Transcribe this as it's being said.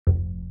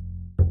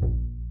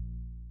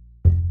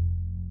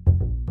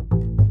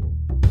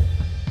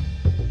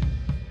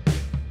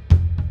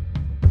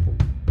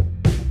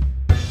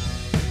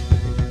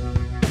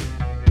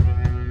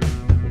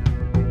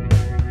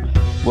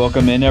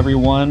Welcome in,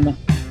 everyone.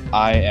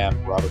 I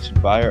am Robertson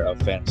Fire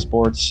of Fan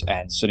Sports,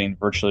 and sitting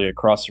virtually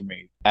across from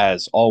me,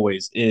 as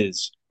always,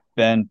 is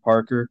Ben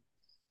Parker.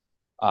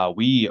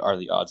 We are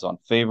the Odds On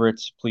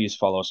Favorites. Please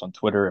follow us on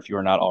Twitter if you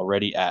are not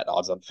already at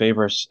Odds On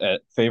Favorites,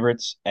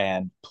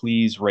 and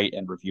please rate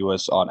and review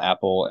us on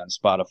Apple and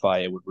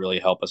Spotify. It would really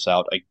help us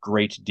out a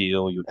great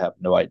deal. You'd have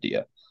no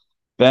idea.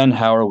 Ben,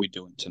 how are we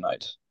doing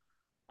tonight?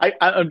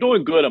 I'm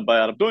doing good and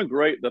bad. I'm doing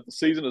great that the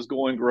season is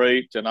going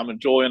great and I'm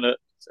enjoying it.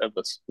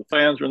 The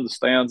fans are in the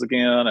stands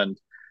again and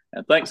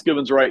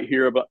Thanksgiving's right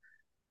here. But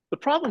the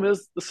problem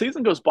is the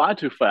season goes by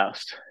too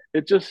fast.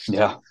 It just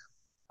Yeah.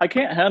 I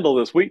can't handle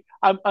this.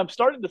 I'm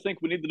starting to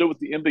think we need to do what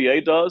the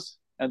NBA does,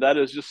 and that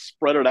is just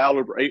spread it out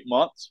over 8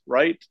 months,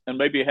 right? And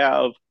maybe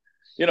have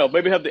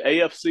the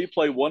AFC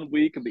play one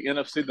week and the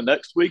NFC the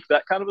next week,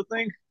 that kind of a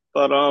thing.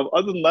 But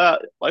other than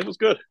that, life is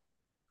good.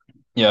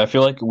 Yeah, I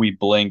feel like we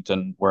blinked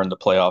and we're in the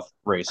playoff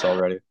race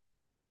already.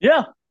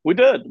 Yeah, we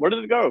did. Where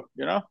did it go?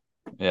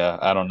 Yeah,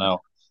 I don't know.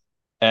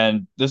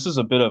 And this is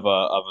a bit of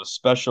a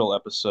special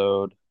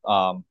episode.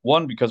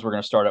 One, because we're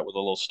going to start out with a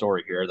little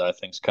story here that I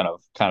think is kind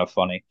of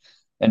funny,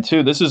 and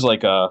two, this is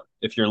like a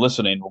if you're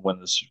listening when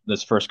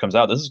this first comes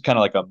out, this is kind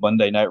of like a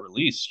Monday night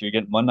release. You're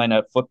getting Monday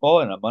Night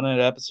Football and a Monday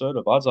night episode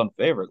of Odds On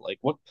Favorite. Like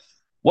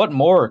what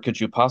more could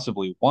you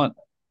possibly want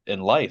in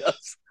life?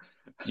 Yes.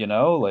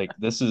 Like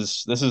this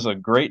is a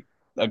great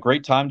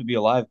time to be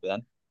alive,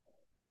 Ben.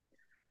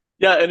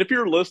 Yeah, and if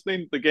you're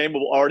listening, the game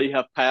will already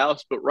have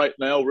passed. But right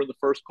now, we're in the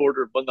first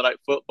quarter of Monday Night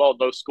Football.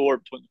 No score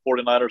between the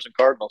 49ers and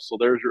Cardinals. So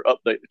there's your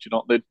update that you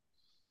don't need.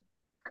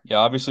 Yeah,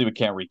 obviously we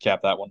can't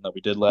recap that one that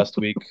we did last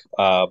week,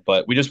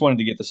 but we just wanted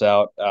to get this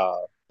out,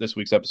 this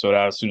week's episode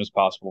out as soon as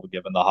possible,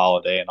 given the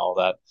holiday and all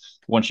that.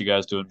 Want you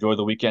guys to enjoy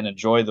the weekend,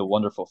 enjoy the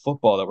wonderful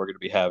football that we're going to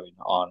be having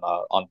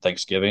on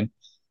Thanksgiving. At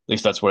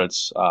least that's what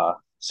it's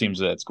seems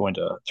that it's going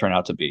to turn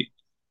out to be.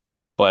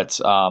 But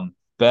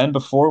Ben,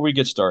 before we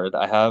get started,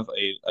 I have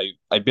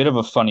a bit of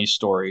a funny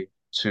story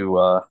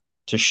to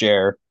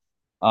share.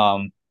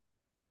 Um,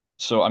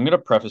 so I'm going to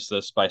preface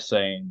this by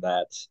saying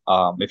that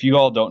if you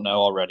all don't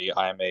know already,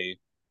 I'm a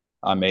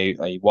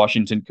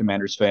Washington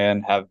Commanders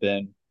fan, have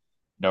been,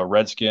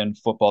 Redskin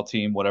football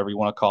team, whatever you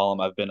want to call them.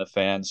 I've been a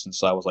fan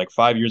since I was like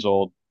 5 years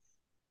old.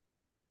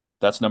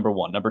 That's number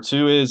one. Number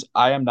two is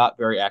I am not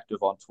very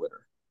active on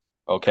Twitter.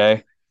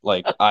 Okay.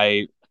 Like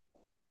I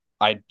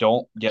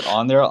don't get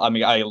on there. I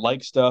mean, I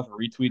like stuff,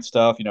 retweet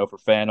stuff, for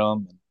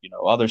Phantom and,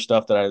 other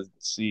stuff that I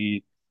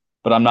see,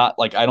 but I'm not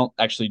like, I don't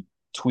actually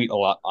tweet a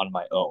lot on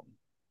my own,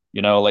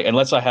 like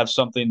unless I have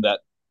something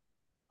that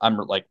I'm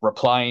like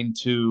replying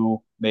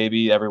to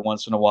maybe every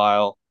once in a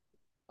while.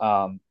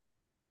 Um,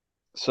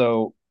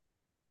 So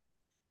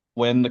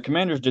when the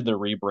Commanders did their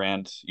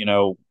rebrand,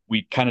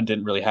 we kind of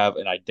didn't really have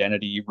an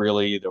identity,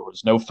 really. There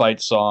was no fight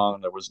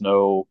song, there was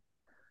no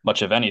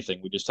much of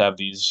anything. We just have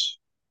these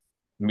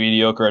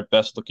mediocre at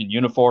best looking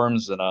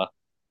uniforms and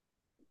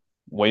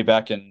way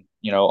back in,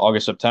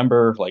 August,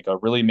 September, like a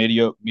really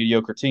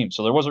mediocre team.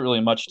 So there wasn't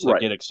really much to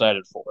Right. get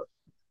excited for.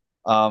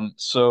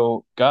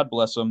 So God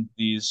bless them,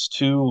 these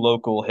two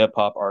local hip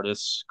hop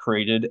artists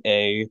created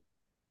a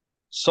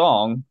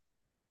song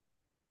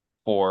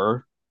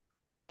for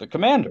the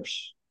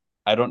Commanders.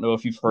 I don't know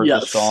if you've heard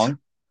this Yes. song.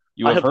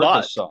 You I have have heard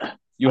not. this song.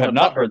 You I have have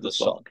not not heard heard the this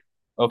song. song.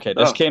 Okay,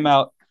 this No. came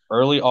out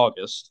early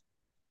August,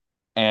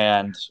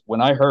 and when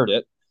I heard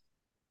it,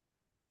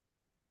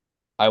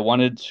 I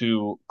wanted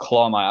to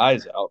claw my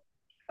eyes out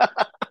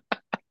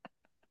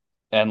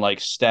and like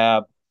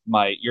stab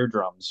my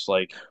eardrums,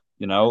 like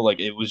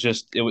it was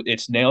just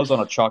it's nails on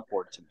a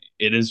chalkboard to me.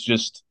 It is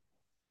just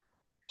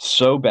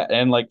so bad.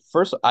 And like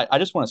first, I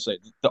just want to say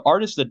the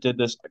artist that did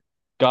this,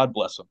 God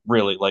bless them,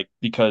 really, like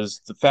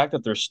because the fact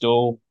that they're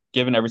still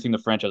given everything the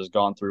franchise has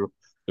gone through,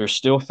 there's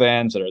still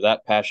fans that are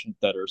that passionate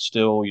that are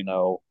still,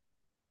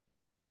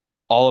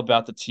 all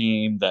about the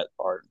team that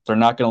are they're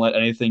not going to let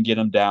anything get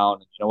them down.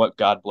 And you know what?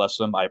 God bless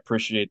them. I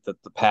appreciate the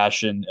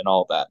passion and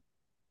all that.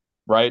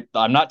 Right?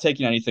 I'm not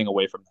taking anything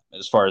away from them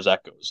as far as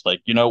that goes.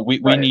 Like, we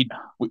Right. need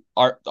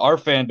our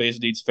fan base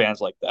needs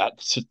fans like that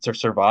to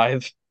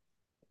survive.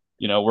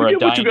 You We're a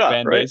get what you dying got,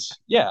 fan right? base.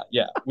 Yeah,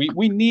 yeah.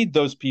 We need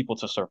those people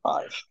to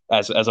survive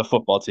as a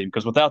football team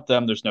because without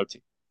them, there's no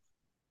team.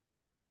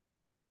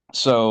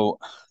 So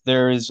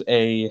there is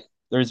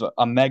there's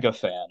a mega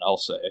fan, I'll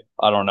say.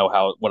 I don't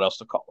know what else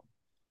to call him.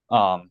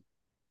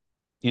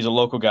 He's a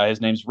local guy. His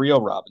name's Rio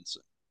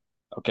Robinson.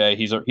 Okay,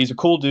 he's a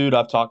cool dude.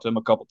 I've talked to him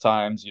a couple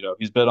times.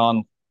 He's been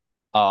on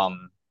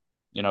um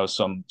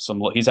some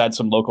he's had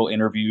some local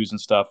interviews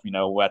and stuff,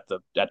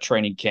 at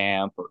training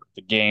camp or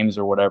the games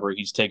or whatever.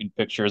 He's taken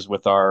pictures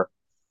with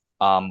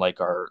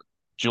like our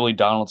Julie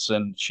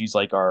Donaldson. She's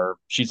like one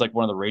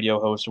of the radio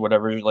hosts or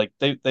whatever. Like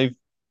they've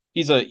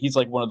he's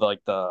like one of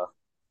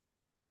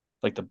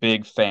the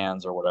big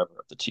fans or whatever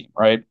of the team,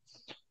 right?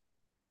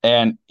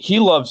 And he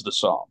loves the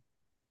song.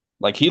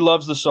 Like he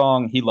loves the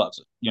song, he loves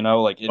it. And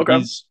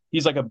Okay.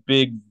 he's like a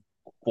big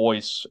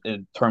voice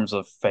in terms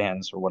of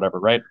fans or whatever,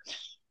 right?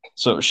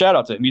 So shout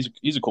out to him.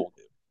 He's a cool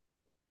dude.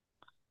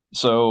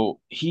 So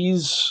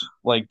he's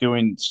like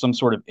doing some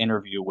sort of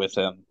interview with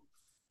him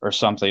or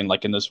something,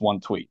 like in this one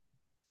tweet,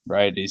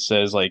 right? He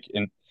says like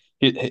in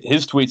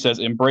his tweet says,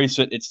 "Embrace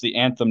it. It's the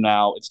anthem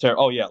now. It's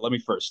terrible." Oh yeah, let me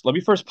first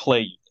play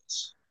you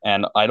this,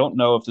 and I don't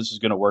know if this is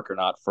going to work or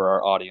not for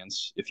our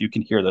audience, if you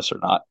can hear this or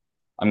not.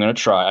 I'm going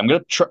to try. I'm going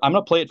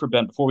to play it for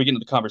Ben before we get into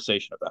the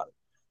conversation about it.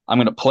 I'm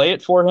going to play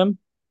it for him,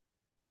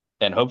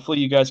 and hopefully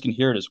you guys can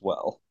hear it as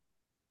well.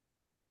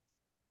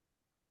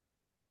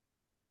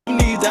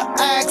 Need to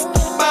ask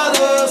about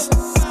us.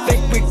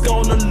 Think we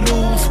gonna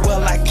lose?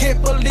 Well, I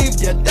can't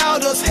believe your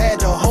doubters had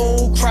the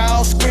whole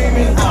crowd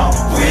screaming out.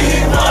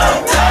 We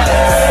want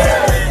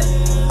Dallas.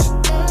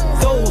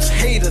 Those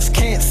haters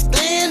can't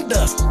stand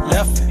us.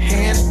 Left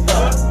hand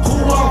up. Who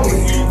are we?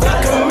 The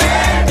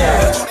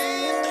Commanders.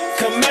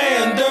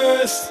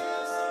 Commanders.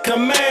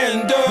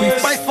 Commanders. We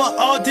fight for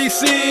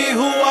RDC.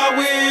 Who are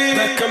we?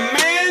 The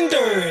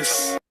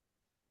Commanders.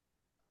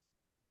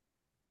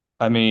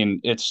 I mean,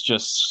 it's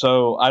just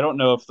so I don't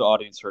know if the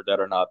audience heard that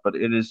or not, but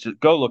it is just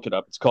go look it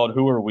up. It's called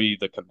 "Who Are We,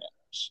 the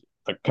Commanders?"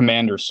 The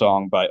Commander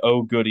song by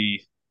Oh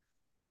Goody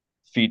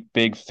feat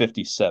Big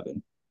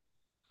 57.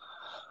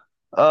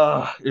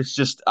 It's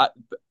just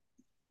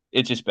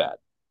bad.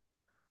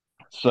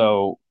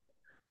 So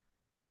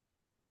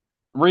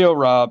Rio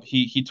Rob,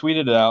 he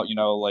tweeted it out,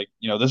 like,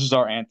 this is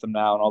our anthem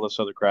now and all this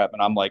other crap.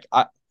 And I'm like,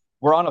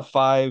 we're on a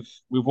five,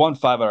 we've won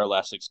five out of our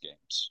last six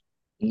games.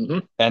 Mm-hmm.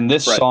 And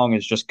this Right. song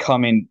is just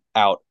coming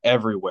out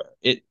everywhere.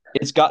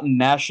 It's gotten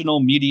national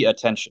media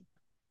attention.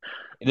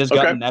 It has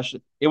Okay. gotten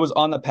national. It was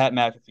on the Pat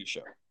McAfee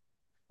show.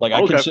 Like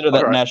I Okay. consider All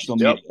that right. national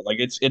Yep. media. Like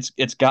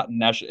it's gotten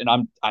national,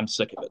 and I'm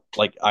sick of it.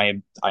 Like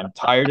I'm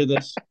tired of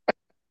this.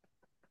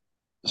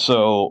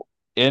 So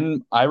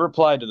in I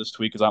replied to this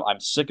tweet because I'm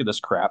sick of this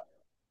crap.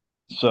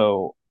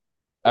 So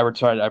I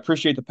retired. I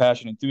appreciate the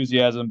passion and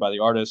enthusiasm by the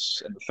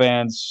artists and the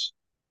fans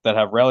that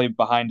have rallied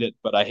behind it,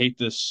 but I hate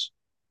this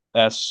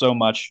as so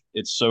much.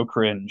 It's so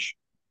cringe.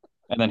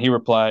 And then he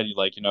replied,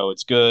 like,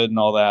 it's good and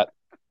all that.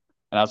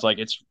 And I was like,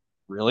 it's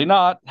really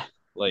not.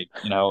 Like,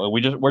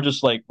 we're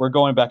just like we're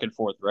going back and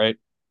forth, right?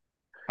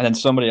 And then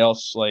somebody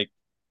else like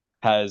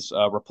has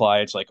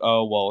replied, it's like,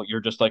 oh well, you're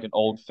just like an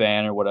old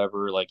fan or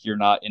whatever. Like you're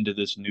not into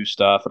this new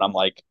stuff. And I'm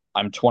like,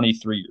 I'm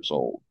 23 years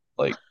old.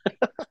 Like,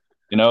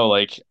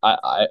 like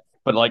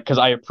but like because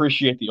I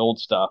appreciate the old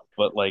stuff,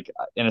 but like,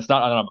 and it's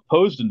not that I'm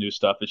opposed to new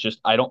stuff. It's just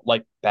I don't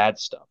like bad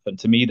stuff, and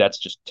to me that's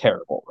just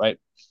terrible, right?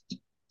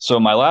 So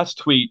my last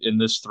tweet in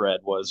this thread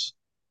was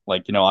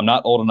like, I'm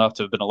not old enough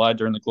to have been alive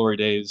during the glory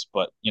days,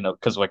 but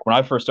because like when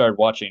I first started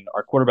watching,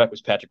 our quarterback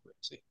was Patrick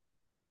Ramsey.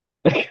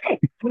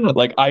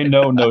 Like I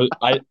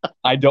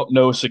don't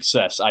know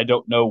success. I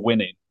don't know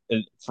winning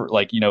for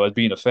like, as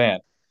being a fan.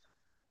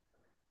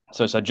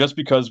 So I said, just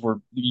because we're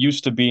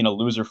used to being a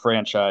loser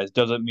franchise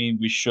doesn't mean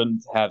we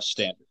shouldn't have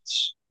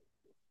standards.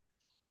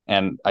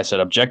 And I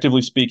said,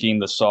 objectively speaking,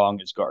 the song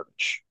is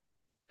garbage.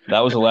 That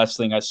was the last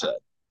thing I said.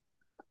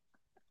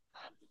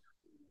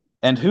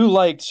 And who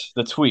liked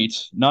the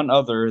tweet? None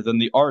other than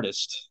the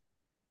artist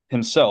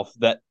himself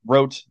that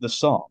wrote the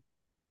song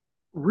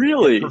and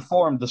Really?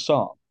 performed the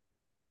song.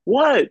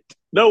 What?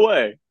 No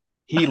way.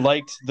 He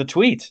liked the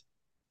tweet.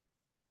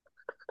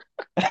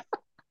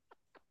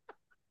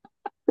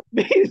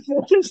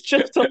 That is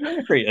just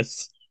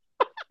hilarious.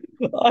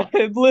 I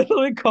am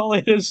literally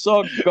calling his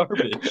song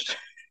garbage.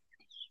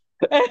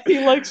 And he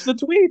likes the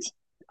tweet.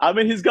 I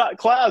mean, he's got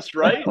class,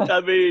 right?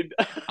 I mean,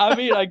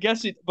 I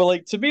guess it, but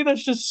like to me,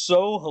 that's just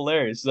so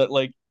hilarious that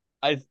like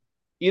I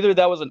either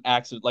that was an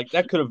accident, like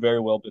that could have very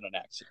well been an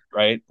accident,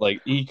 right?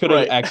 Like right. he could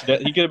have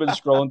been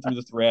scrolling through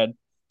the thread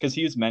because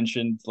he was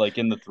mentioned like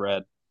in the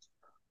thread,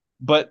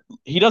 but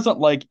he doesn't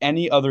like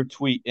any other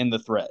tweet in the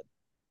thread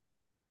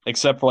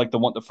except for like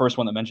the first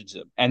one that mentions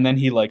him, and then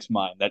he likes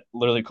mine that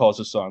literally calls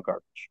his song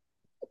garbage.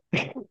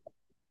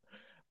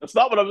 That's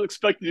not what I was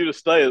expecting you to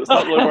say. That's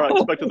not really where I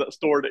expected that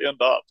story to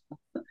end up.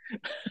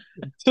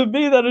 To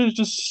me, that is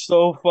just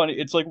so funny.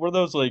 It's like one of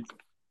those like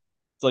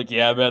it's like,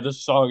 yeah, man,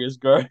 this song is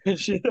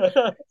garbage.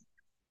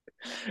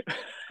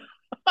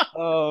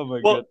 Oh my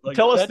Well, god! Like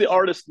tell us that the just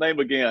artist's name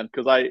again,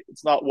 because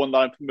it's not one that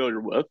I'm familiar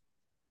with.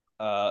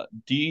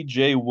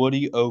 DJ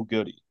Woody O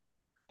Goody.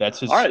 All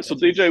right, so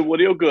That's his DJ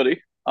Woody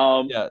O'Goody.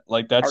 yeah,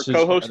 like Our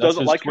co-host that's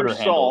doesn't his like your Twitter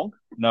handle. song,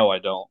 No, I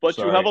don't. but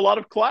you have a Sorry. lot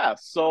of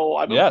class, so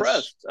I'm Yes.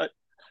 impressed.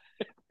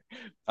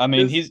 I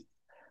mean, His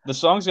the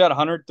song's got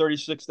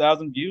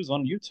 136,000 views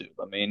on YouTube.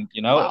 I mean,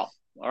 wow.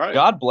 All right.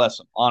 God bless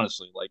him,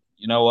 honestly. Like,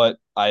 you know what?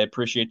 I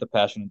appreciate the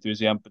passion and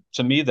enthusiasm, but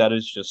to me that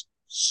is just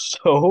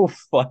so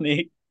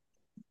funny.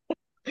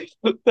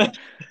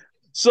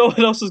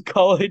 Someone else is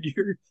calling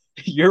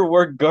your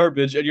work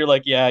garbage, and you're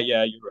like, yeah,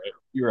 yeah, you're right.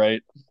 You're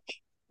right.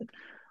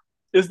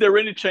 Is there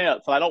any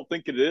chance? I don't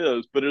think it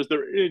is, but is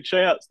there any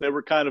chance they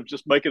were kind of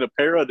just making a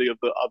parody of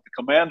the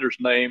commander's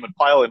name and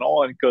piling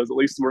on because at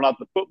least we're not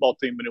the football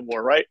team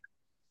anymore, right?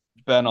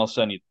 Ben, I'll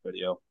send you the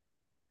video.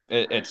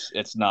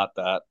 It's not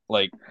that.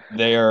 Like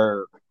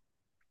they're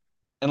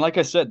And like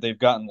I said, they've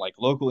gotten like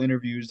local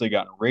interviews, they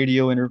gotten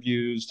radio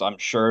interviews. I'm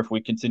sure if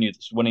we continue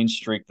this winning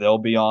streak, they'll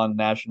be on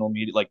national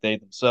media, like they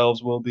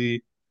themselves will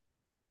be.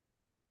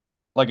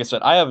 Like I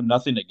said, I have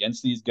nothing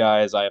against these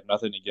guys. I have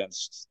nothing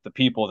against the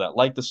people that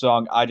like the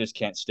song. I just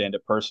can't stand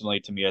it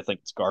personally. To me, I think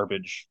it's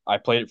garbage. I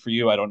played it for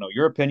you. I don't know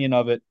your opinion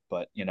of it,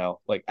 but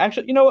like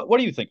actually, you know what? What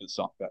do you think of the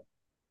song, guy?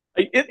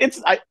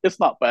 It's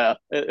not bad.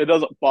 It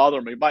doesn't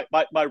bother me.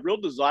 My real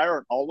desire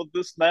in all of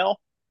this now,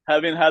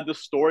 having had this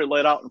story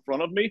laid out in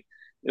front of me,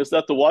 is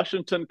that the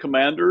Washington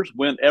Commanders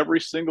win every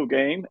single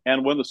game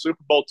and win the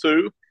Super Bowl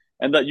too,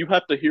 and that you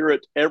have to hear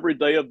it every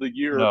day of the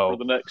year for No,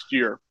 the next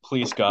year.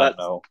 please God, That's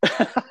no,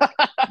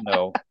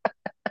 no.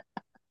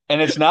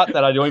 And it's not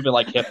that I don't even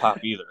like hip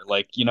hop either.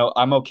 Like,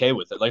 I'm okay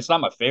with it. Like, it's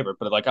not my favorite,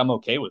 but like, I'm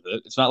okay with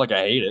it. It's not like I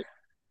hate it.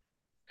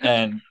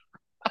 And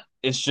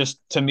it's just,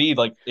 to me,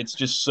 like, it's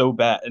just so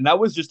bad. And that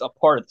was just a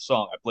part of the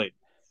song I played.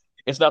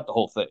 It's not the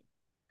whole thing.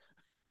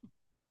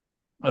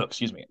 Oh,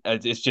 excuse me.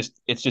 It's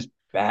just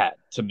bad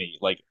to me.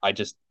 Like,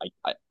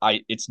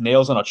 it's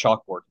nails on a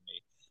chalkboard to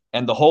me.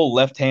 And the whole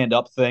left hand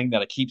up thing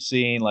that I keep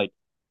seeing, like,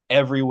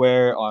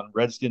 everywhere on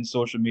Redskins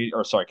social media,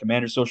 or sorry,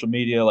 Commander social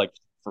media, like,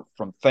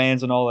 from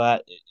fans and all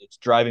that, it's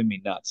driving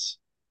me nuts.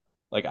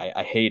 Like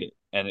I hate it,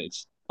 and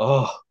it's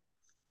oh,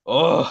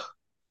 I'll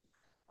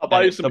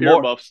buy and you some the more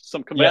earmuffs,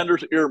 some yeah,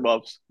 Commanders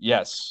earmuffs.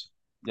 yes,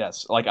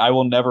 yes. Like I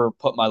will never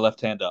put my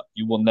left hand up.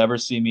 You will never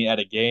see me at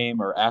a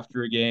game or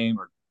after a game,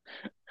 or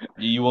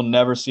you will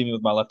never see me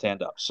with my left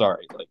hand up.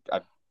 Sorry, like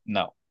I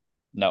no,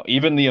 no.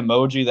 Even the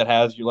emoji that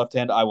has your left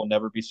hand, I will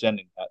never be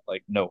sending that.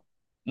 Like no,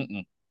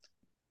 mm-mm.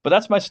 But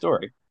that's my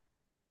story.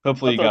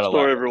 Hopefully, you That's our got a laugh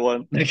story, out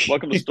everyone. of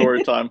Welcome to it.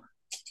 story time.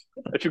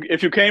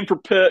 If you came for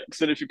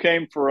picks and if you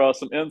came for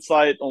some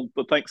insight on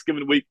the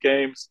Thanksgiving week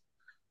games,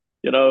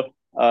 you know,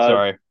 uh,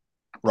 Sorry,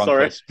 wrong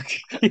sorry, place.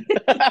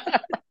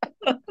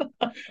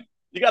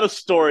 you got a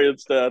story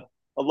instead,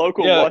 a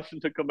local Yeah,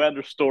 Washington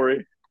Commander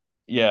story.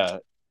 yeah.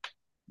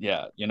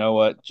 Yeah, you know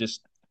what?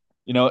 Just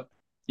you know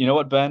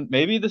what, Ben?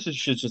 Maybe this is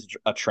just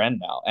a trend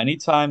now.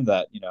 Anytime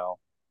that,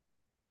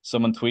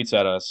 someone tweets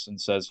at us and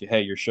says,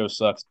 "Hey, your show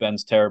sucks,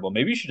 Ben's terrible."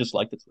 Maybe you should just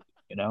like the tweet.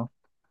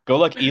 Go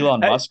like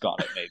Elon Hey, Musk on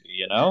it,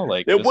 maybe,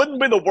 like it just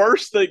wouldn't be the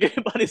worst thing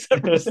anybody's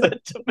ever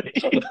said to me.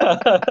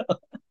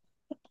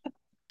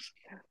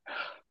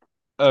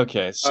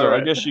 Okay, All so I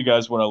right. guess you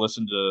guys want to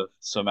listen to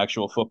some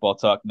actual football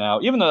talk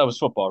now, even though that was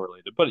football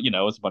related, but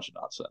it's a bunch of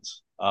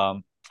nonsense.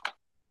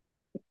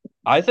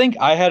 I think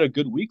I had a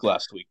good week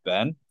last week,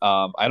 Ben.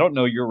 I don't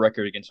know your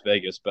record against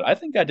Vegas, but I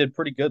think I did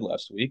pretty good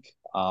last week.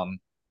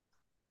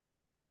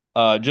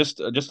 Just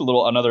a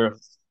little another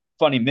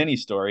funny mini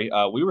story.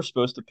 We were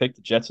supposed to pick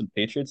the Jets and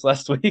Patriots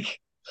last week,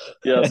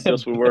 Yes,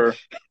 yes, and we were.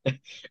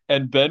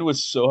 and Ben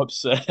was so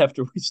upset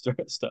after we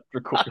stopped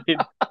recording.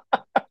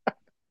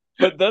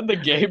 But then the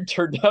game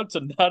turned out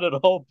to not at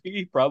all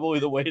be probably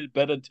the way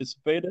Ben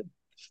anticipated.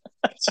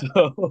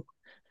 So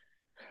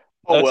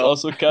Oh that's well.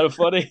 also kind of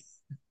funny.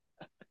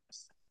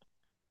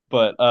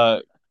 But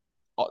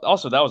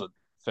also that was a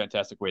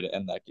fantastic way to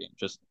end that game.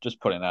 Just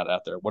putting that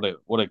out there. What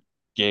a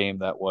game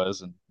that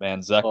was. And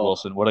man, Zach Oh,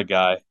 Wilson, what a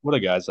guy. What a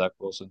guy, Zach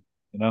Wilson,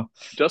 you know?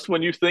 just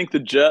when you think the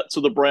Jets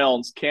or the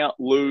Browns can't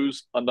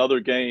lose another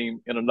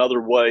game in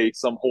another way,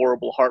 some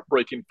horrible,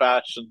 heartbreaking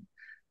fashion,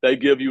 they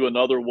give you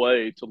another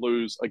way to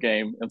lose a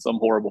game in some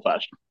horrible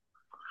fashion.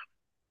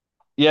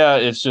 Yeah,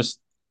 it's just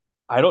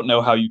I don't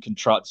know how you can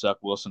trot Zach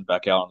Wilson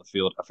back out on the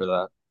field after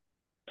that.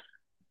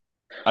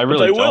 I But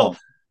really they will don't.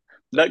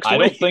 next I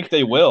don't think week.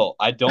 they will.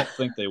 I don't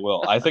think they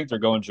will. I think they're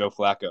going Joe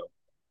Flacco.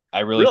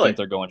 I really think Really?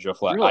 they're going Joe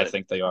Flacco. I Really?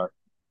 think they are.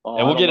 Oh,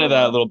 And I we'll don't get into know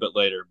that a now. little bit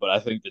later, but I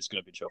think it's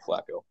going to be Joe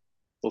Flacco.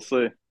 We'll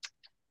see.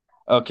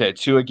 Okay,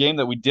 to a game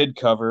that we did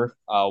cover.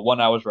 One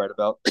I was right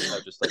about. I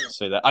just like to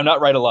say that I'm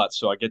not right a lot,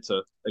 so I get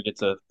to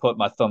put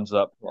my thumbs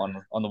up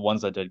on the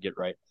ones I did get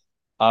right.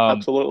 Um,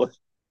 Absolutely.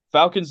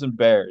 Falcons and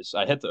Bears.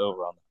 I hit the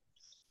over on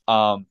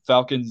that.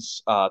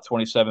 Falcons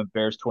 27,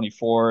 Bears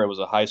 24. It was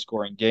a high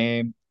scoring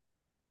game.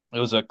 It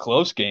was a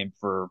close game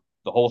for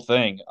the whole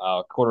thing.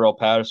 Cordarrelle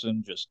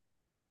Patterson, just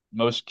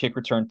most kick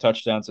return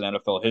touchdowns in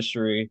NFL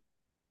history.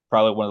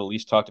 Probably one of the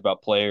least talked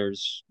about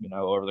players,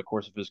 over the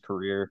course of his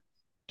career,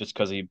 just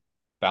because he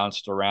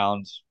bounced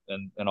around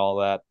and all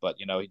that. But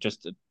he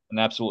just an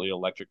absolutely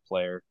electric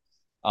player.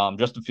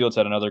 Justin Fields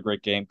had another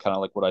great game, kind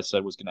of like what I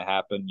said was going to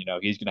happen.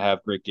 He's going to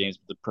have great games,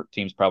 but the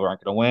teams probably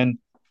aren't going to win.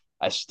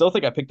 I still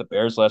think I picked the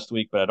Bears last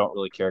week, but I don't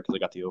really care because I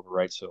got the over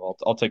right. So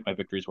I'll take my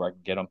victories where I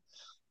can get them.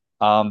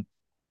 Um,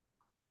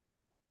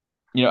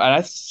 and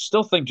I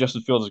still think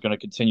Justin Fields is going to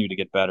continue to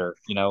get better.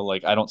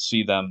 Like I don't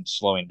see them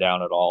slowing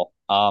down at all.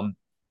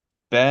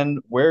 Ben,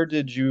 were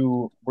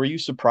you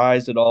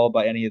surprised at all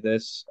by any of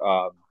this?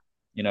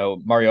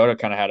 Mariota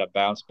kind of had a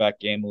bounce back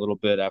game a little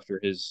bit after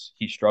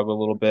he struggled a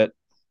little bit,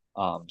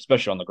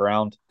 especially on the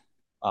ground.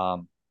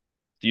 Um,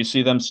 do you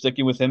see them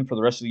sticking with him for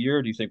the rest of the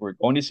year? Do you think we're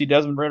going to see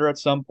Desmond Ridder at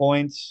some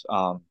point?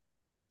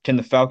 Can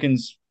the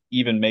Falcons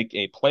even make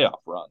a playoff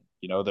run?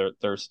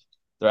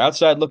 They're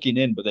outside looking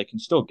in, but they can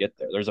still get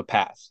there. There's a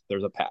path.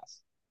 There's a path.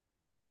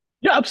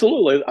 Yeah,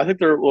 absolutely. I think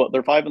they're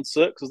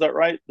 5-6. Is that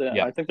right? Yeah,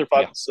 Yeah, I think they're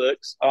five yeah. and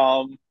six.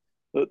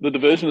 The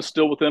division is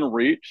still within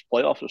reach.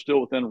 Playoffs are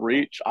still within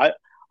reach. I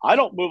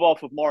don't move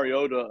off of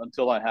Mariota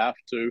until I have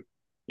to.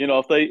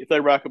 If they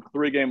rack up a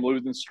 3 game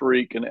losing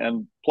streak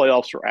and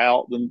playoffs are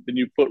out, then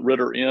you put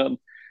Ritter in.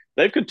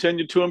 They've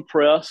continued to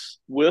impress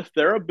with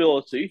their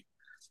ability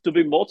to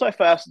be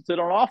multifaceted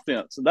on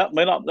offense, and that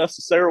may not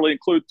necessarily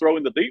include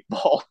throwing the deep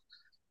ball.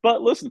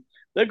 But listen,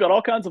 they've got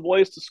all kinds of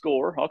ways to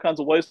score, all kinds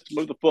of ways to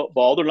move the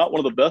football. They're not one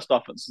of the best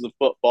offenses of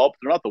football, but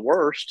they're not the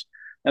worst.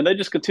 And they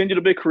just continue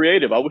to be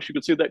creative. I wish you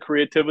could see that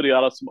creativity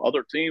out of some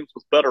other teams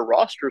with better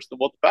rosters than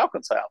what the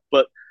Falcons have.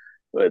 But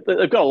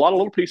they've got a lot of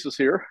little pieces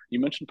here. You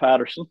mentioned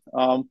Patterson,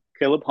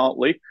 Caleb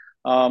Huntley,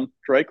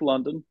 Drake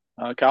London,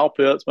 Kyle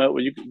Pitts. Well,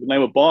 you can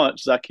name a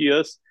bunch.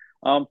 Zacchaeus.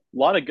 A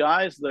lot of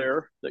guys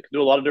there that can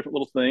do a lot of different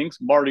little things.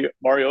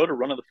 Mariota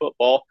running the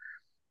football.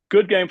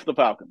 Good game for the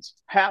Falcons.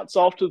 Hats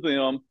off to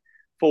them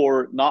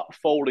for not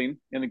folding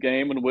in a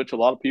game in which a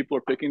lot of people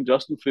are picking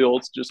Justin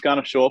Fields. Just kind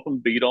of show up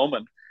and beat them,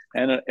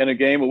 and in a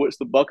game in which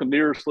the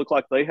Buccaneers look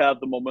like they have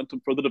the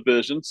momentum for the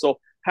division. So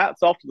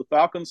hats off to the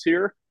Falcons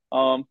here.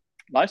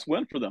 Nice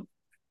win for them.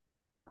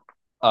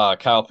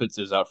 Kyle Pitts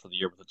is out for the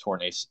year with a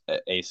torn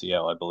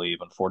ACL, I believe,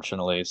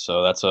 unfortunately.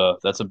 So that's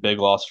a big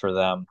loss for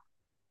them.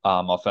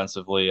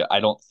 Offensively, I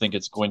don't think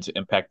it's going to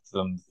impact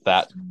them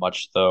that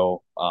much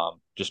though,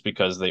 just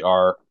because they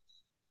are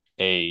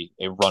a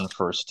run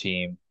first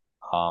team.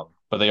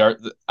 But they are.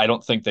 I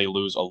don't think they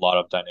lose a lot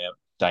of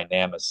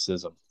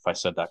dynamicism. If I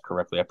said that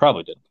correctly, I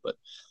probably didn't. But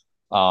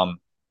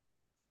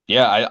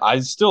yeah, I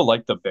still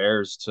like the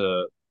Bears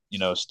to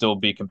still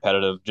be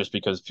competitive just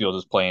because Field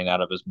is playing out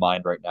of his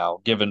mind right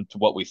now, given to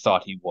what we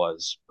thought he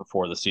was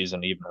before the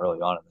season, even early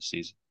on in the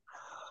season.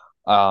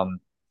 Um,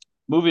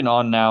 Moving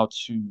on now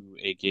to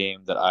a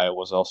game that I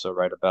was also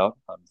right about.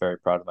 I'm very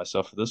proud of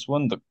myself for this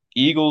one. The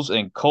Eagles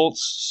and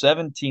Colts,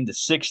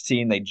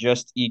 17-16. They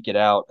just eke it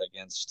out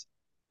against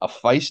a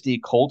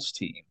feisty Colts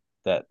team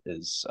that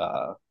is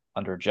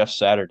under Jeff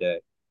Saturday.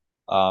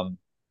 Um,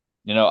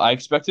 I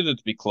expected it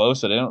to be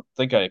close. I didn't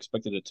think I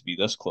expected it to be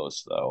this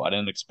close, though. I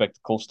didn't expect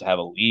the Colts to have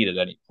a lead at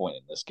any point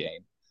in this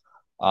game.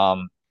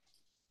 Um,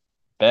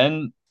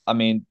 I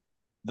mean,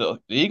 the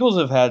Eagles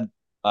have had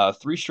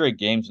 3 straight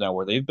games now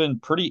where they've been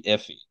pretty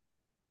iffy.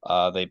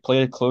 They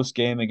played a close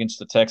game against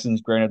the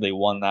Texans. Granted, they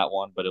won that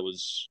one, but it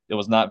was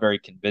not very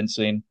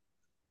convincing.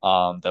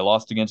 They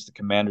lost against the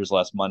Commanders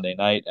last Monday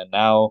night, and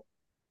now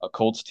a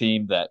Colts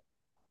team that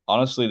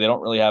honestly they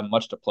don't really have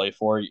much to play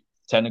for.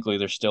 Technically,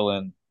 they're still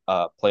in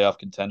playoff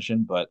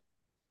contention, but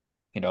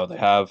they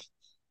have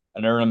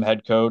an interim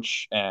head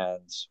coach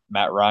and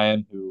Matt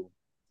Ryan, who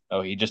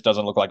he just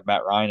doesn't look like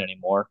Matt Ryan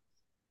anymore,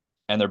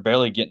 and they're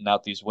barely getting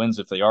out these wins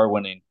if they are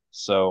winning.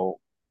 So,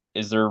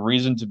 is there a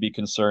reason to be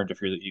concerned if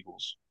you're the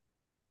Eagles?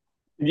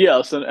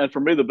 Yes, and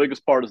for me, the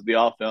biggest part is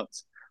the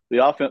offense.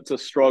 The offense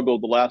has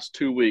struggled the last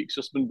 2 weeks,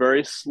 just been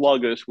very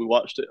sluggish. We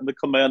watched it in the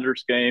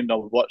Commanders game. Now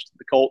we've watched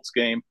the Colts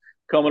game.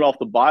 Coming off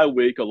the bye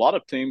week, a lot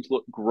of teams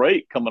look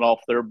great coming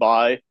off their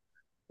bye,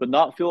 but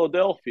not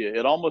Philadelphia.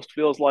 It almost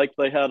feels like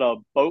they had a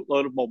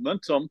boatload of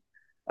momentum.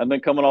 And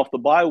then coming off the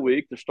bye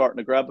week, they're starting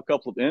to grab a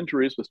couple of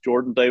injuries with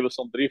Jordan Davis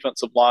on the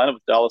defensive line and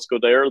with Dallas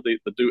Goedert,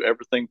 the do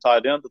everything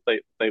tight end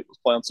that they was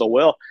playing so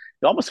well.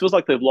 It almost feels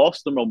like they've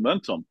lost their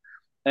momentum.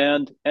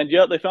 And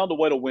yet they found a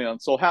way to win.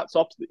 So hats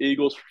off to the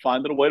Eagles for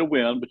finding a way to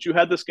win. But you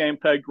had this game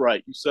pegged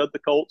right. You said the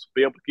Colts would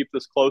be able to keep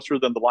this closer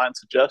than the line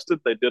suggested.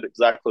 They did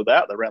exactly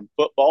that. They ran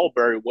the football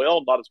very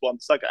well, not as well in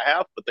the second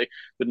half, but they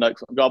did an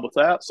excellent job with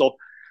that. So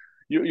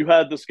you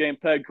had this game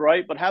pegged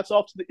right. But hats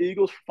off to the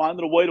Eagles for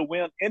finding a way to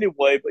win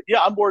anyway. But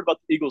yeah, I'm worried about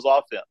the Eagles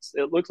offense.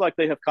 It looks like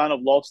they have kind of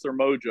lost their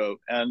mojo.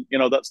 And,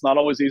 that's not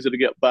always easy to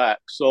get back.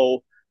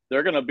 So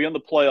they're going to be in the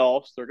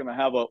playoffs. They're going to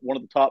have one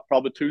of the top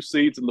probably 2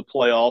 seeds in the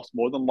playoffs,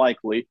 more than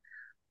likely.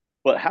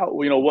 But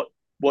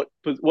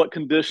what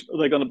condition are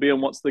they going to be in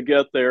once they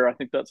get there? I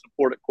think that's an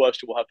important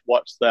question. We'll have to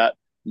watch that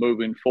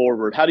moving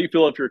forward. How do you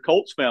feel if you're a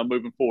Colts fan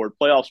moving forward?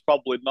 Playoffs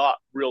probably not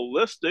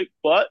realistic,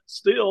 but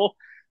still,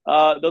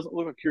 it doesn't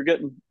look like you're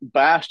getting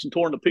bashed and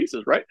torn to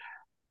pieces, right?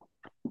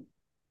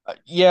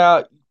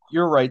 Yeah,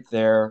 you're right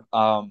there.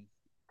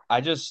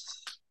 I just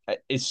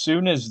as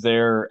soon as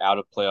they're out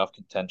of playoff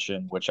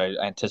contention, which I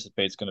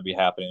anticipate is going to be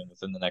happening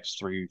within the next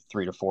three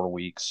to 4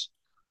 weeks,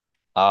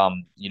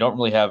 you don't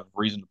really have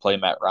reason to play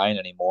Matt Ryan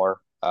anymore.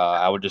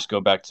 I would just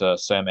go back to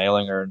Sam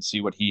Ehlinger and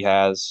see what he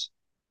has.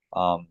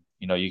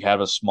 You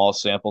have a small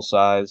sample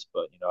size,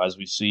 but as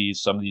we see,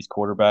 some of these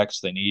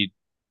quarterbacks they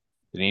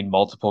need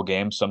multiple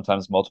games,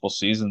 sometimes multiple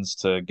seasons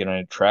to get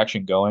an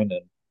traction going.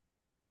 And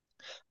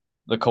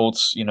the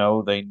Colts, they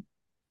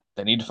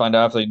need to find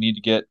out if they need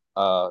to get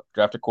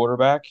draft a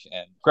quarterback.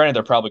 And granted,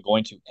 they're probably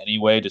going to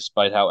anyway,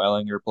 despite how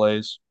Ellinger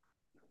plays,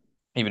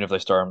 even if they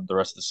start him the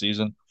rest of the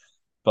season.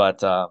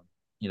 But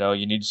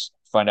you need to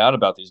find out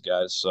about these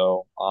guys.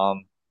 So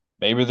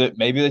maybe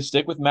they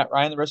stick with Matt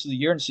Ryan the rest of the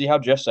year and see how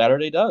Jeff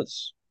Saturday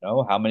does.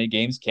 How many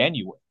games can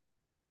you win?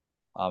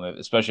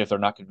 Especially if they're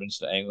not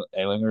convinced that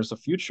Ehlinger is the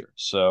future.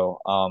 So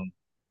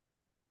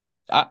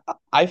I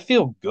I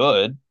feel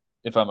good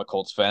if I'm a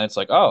Colts fan. It's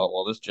like, oh,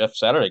 well, this Jeff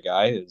Saturday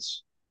guy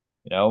is,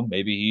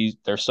 maybe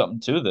there's something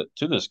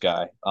to this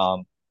guy.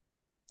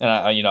 And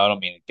I don't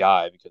mean a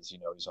guy because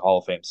he's a Hall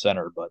of Fame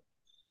center, but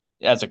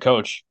as a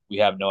coach, we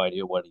have no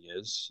idea what he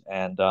is.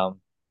 And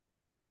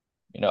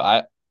you know,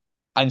 I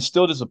I'm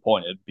still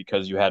disappointed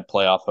because you had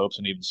playoff hopes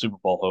and even Super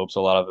Bowl hopes.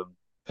 A lot of them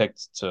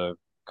picked to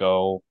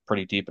go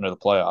pretty deep into the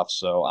playoffs.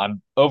 So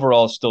I'm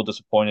overall still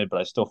disappointed, but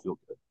I still feel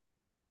good.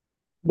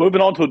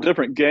 Moving on to a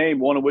different game,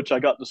 one in which I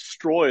got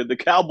destroyed, the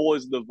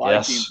Cowboys and the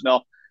Vikings. Yes.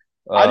 Now,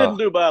 I Uh, didn't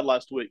do bad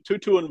last week.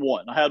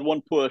 2-2-1. I had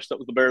one push. That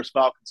was the Bears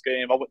Falcons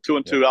game. I went 2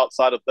 and yeah. 2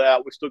 outside of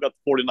that. We still got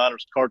the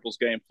 49ers Cardinals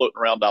game floating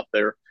around out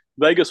there.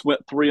 Vegas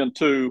went 3 and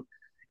 2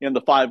 in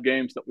the 5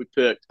 games that we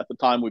picked at the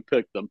time we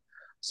picked them.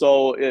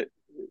 So it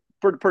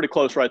pretty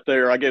close right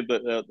there. I gave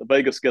the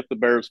Vegas get the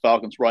Bears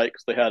Falcons right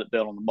because they had it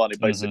down on the money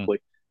Hmm. basically.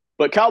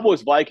 But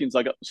Cowboys Vikings,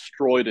 I got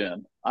destroyed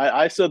in.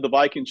 I said the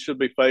Vikings should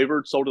be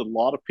favored. So did a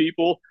lot of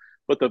people.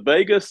 But the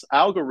Vegas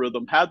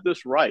algorithm had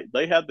this right.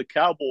 They had the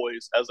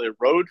Cowboys as a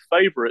road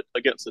favorite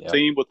against a Yep.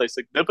 team with a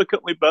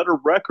significantly better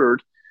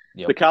record.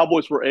 The Yep.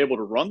 Cowboys were able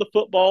to run the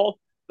football.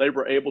 They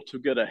were able to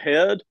get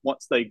ahead.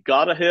 Once they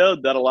got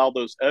ahead, that allowed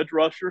those edge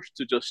rushers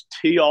to just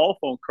tee off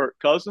on Kirk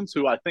Cousins,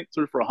 who I think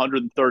threw for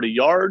 130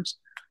 yards.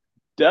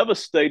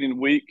 Devastating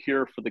week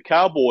here for the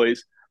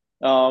Cowboys.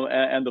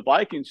 And the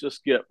Vikings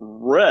just get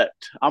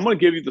wrecked. I'm going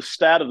to give you the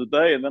stat of the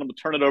day, and then I'm going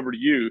to turn it over to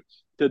you.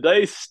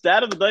 Today's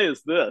stat of the day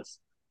is this: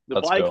 the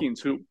Let's go. Vikings,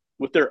 who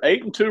with their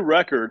 8-2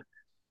 record,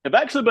 have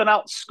actually been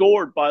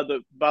outscored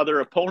by their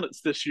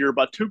opponents this year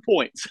by 2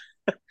 points.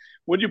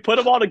 When you put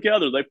them all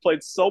together, they've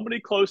played so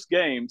many close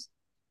games.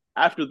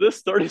 After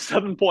this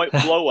 37-point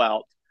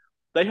blowout,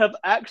 they have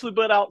actually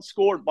been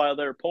outscored by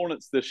their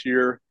opponents this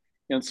year,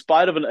 in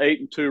spite of an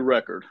 8-2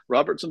 record.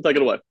 Robertson, take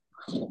it away.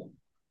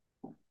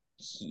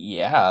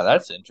 Yeah,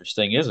 that's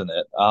interesting, isn't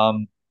it?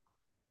 I'm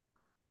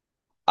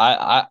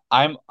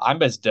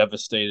as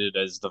devastated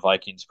as the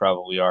Vikings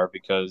probably are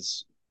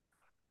because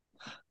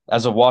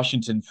as a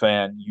Washington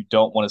fan, you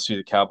don't want to see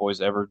the Cowboys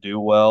ever do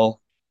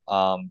well.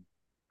 Um,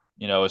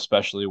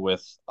 especially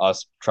with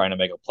us trying to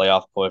make a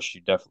playoff push.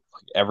 You definitely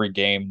every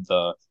game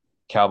the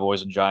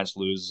Cowboys and Giants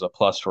lose is a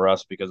plus for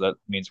us because that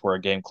means we're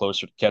a game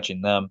closer to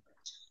catching them.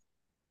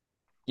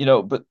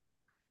 But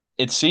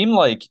it seemed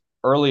like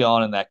early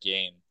on in that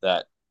game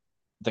that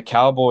the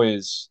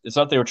Cowboys, it's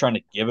not they were trying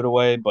to give it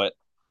away, but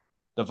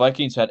the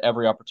Vikings had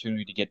every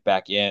opportunity to get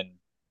back in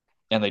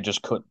and they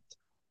just couldn't.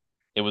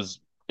 It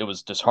was it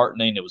was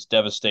disheartening, it was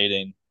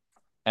devastating.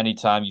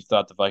 Anytime you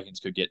thought the Vikings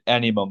could get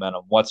any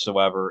momentum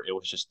whatsoever, it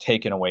was just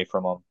taken away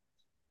from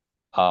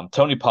them.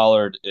 Tony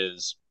Pollard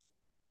is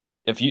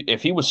if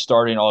he was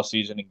starting all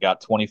season and got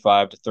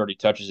 25 to 30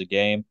 touches a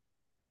game,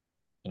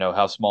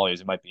 how small he is,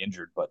 he might be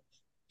injured, but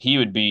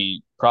he'd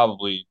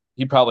probably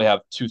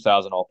have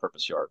 2,000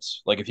 all-purpose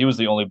yards. Like if he was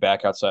the only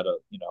back outside of,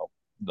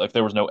 like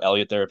there was no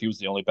Elliott there, if he was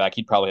the only back,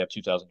 he'd probably have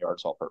 2,000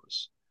 yards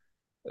all-purpose.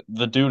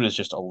 The dude is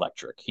just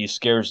electric. He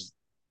scares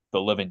the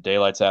living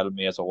daylights out of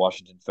me as a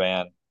Washington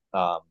fan,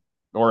 um,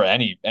 or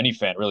any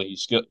fan really. He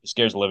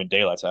scares the living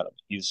daylights out of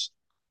me.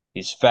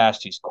 He's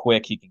fast. He's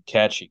quick. He can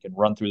catch. He can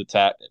run through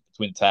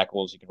between the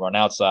tackles. He can run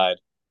outside.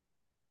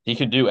 He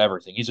can do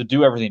everything. He's a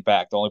do everything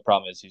back. The only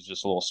problem is he's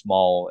just a little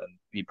small, and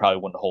he probably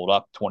wouldn't hold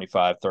up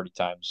 25, 30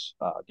 times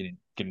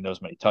getting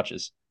those many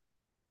touches.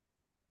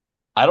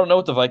 I don't know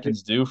what the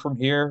Vikings do from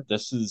here.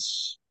 This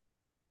is,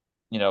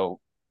 you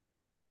know,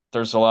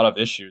 there's a lot of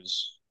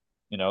issues.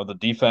 The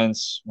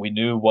defense we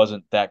knew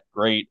wasn't that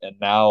great, and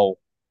now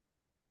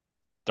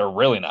they're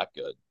really not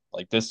good.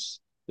 Like this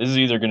is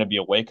either going to be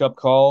a wake up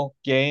call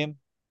game,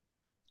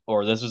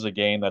 or this is a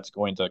game that's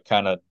going to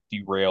kind of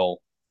derail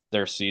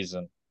their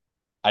season.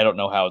 I don't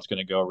know how it's going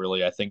to go,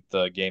 really. I think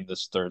the game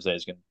this Thursday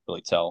is going to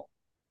really tell.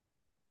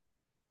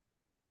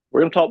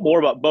 We're going to talk more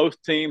about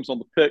both teams on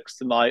the picks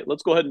tonight.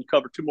 Let's go ahead and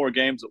cover two more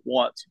games at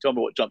once. You tell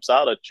me what jumps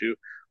out at you.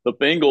 The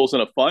Bengals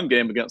in a fun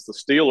game against the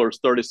Steelers,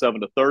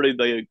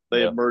 37-30.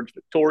 They Yeah. emerged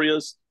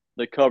victorious.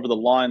 They cover the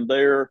line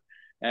there,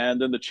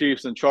 and then the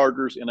Chiefs and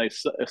Chargers in a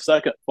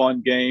second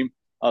fun game,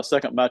 a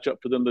second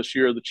matchup for them this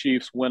year. The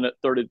Chiefs win it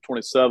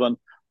 30-27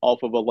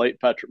 off of a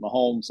late Patrick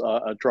Mahomes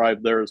a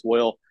drive there as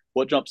well.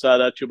 What jumps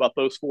out at you about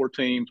those four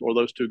teams or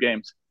those two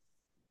games?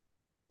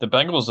 The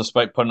Bengals,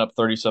 despite putting up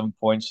 37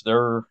 points,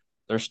 they're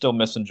still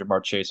missing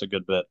Jamar Chase a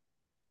good bit.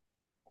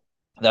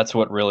 That's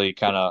what really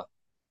kind of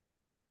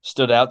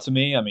stood out to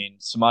me. I mean,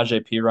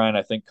 Samaje Perine,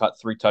 I think, caught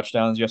 3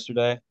 touchdowns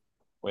yesterday,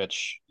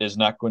 which is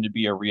not going to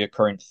be a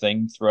reoccurring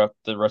thing throughout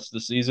the rest of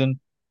the season.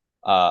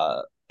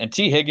 And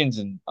T. Higgins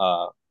and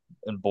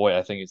Boyd,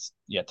 I think it's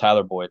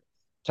Tyler Boyd.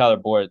 Tyler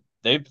Boyd,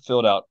 they've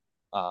filled out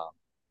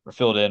or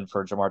filled in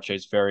for Jamar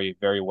Chase very,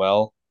 very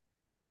well.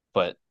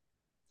 But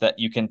that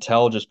you can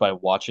tell just by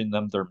watching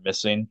them, they're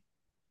missing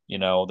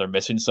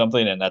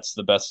something, and that's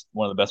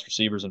one of the best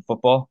receivers in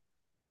football.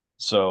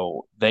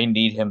 So they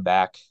need him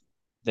back.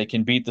 They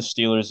can beat the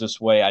Steelers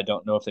this way. I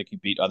don't know if they can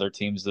beat other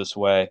teams this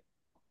way.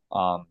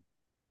 Um,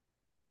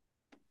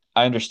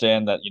 I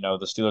understand that,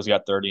 the Steelers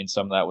got 30 and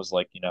some of that was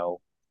like,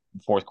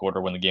 fourth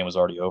quarter when the game was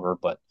already over,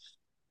 but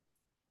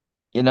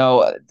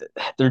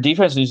their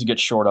defense needs to get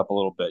shored up a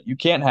little bit. You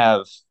can't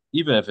have,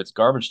 even if it's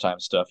garbage time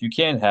stuff, you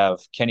can't have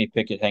Kenny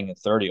Pickett hanging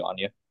 30 on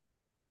you.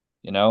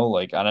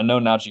 Like, and I know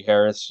Najee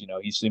Harris,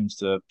 he seems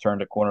to have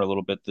turned a corner a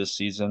little bit this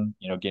season,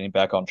 getting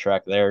back on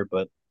track there,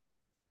 but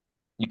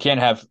you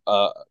can't have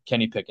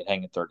Kenny Pickett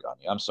hanging 30 on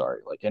you. I'm sorry.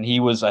 Like, and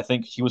I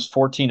think he was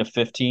 14 to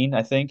 15,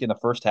 I think, in the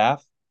first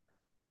half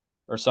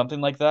or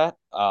something like that.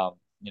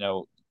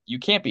 You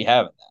can't be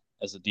having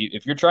that as a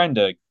if you're trying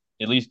to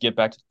at least get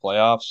back to the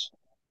playoffs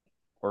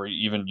or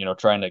even,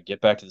 trying to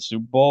get back to the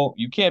Super Bowl,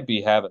 you can't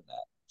be having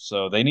that.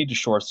 So they need to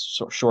shore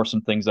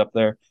some things up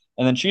there.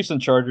 And then Chiefs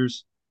and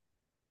Chargers.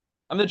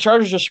 I mean, the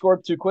Chargers just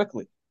scored too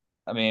quickly.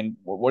 I mean,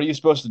 what are you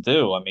supposed to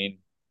do? I mean,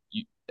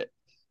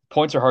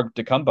 points are hard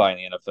to come by in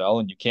the NFL,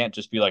 and you can't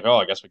just be like, oh,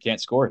 I guess we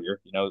can't score here.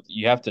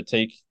 You have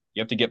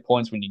to get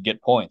points when you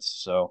get points.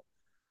 So,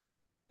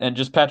 and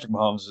just Patrick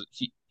Mahomes,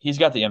 he's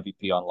got the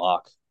MVP on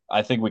lock.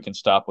 I think we can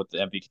stop with the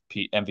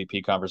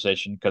MVP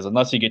conversation because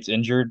unless he gets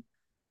injured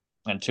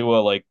and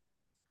Tua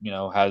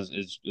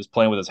is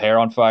playing with his hair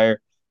on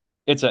fire,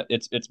 it's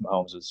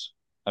Mahomes's.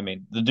 I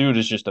mean, the dude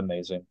is just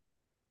amazing.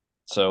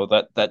 So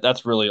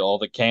that's really all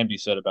that can be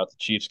said about the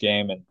Chiefs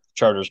game, and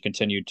Chargers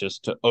continue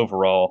just to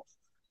overall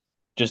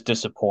just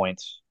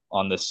disappoint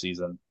on this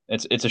season.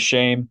 It's a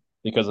shame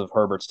because of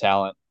Herbert's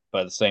talent,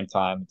 but at the same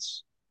time,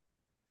 it's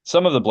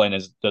some of the blame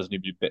doesn't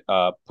need to be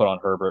put on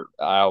Herbert.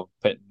 I'll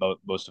put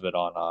most of it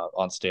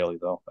on Staley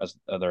though as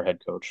their head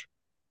coach.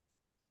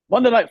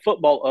 Monday Night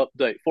Football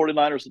update: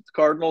 49ers at the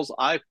Cardinals.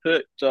 I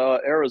picked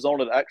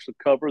Arizona to actually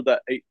cover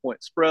that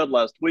 8-point spread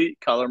last week.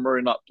 Kyler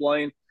Murray not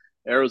playing.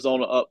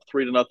 Arizona up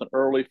 3-0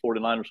 early.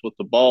 49ers with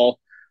the ball.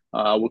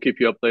 We'll keep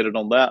you updated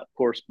on that. Of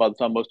course, by the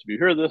time most of you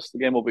hear this, the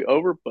game will be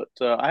over. But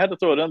I had to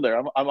throw it in there.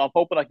 I'm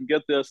hoping I can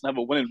get this and have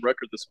a winning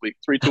record this week,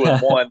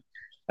 3-2-1,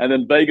 and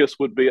then Vegas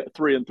would be at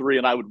 3-3,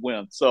 and I would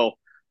win. So,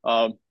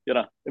 it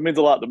means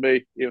a lot to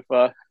me if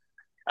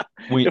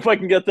if I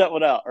can get that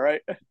one out. All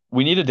right.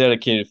 We need a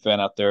dedicated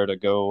fan out there to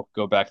go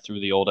back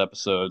through the old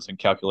episodes and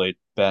calculate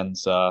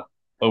Ben's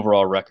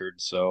overall record.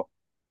 So,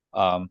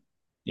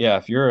 yeah,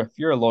 if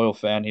you're a loyal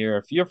fan here,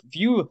 if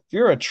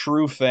you're a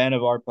true fan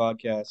of our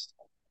podcast,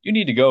 you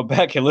need to go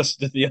back and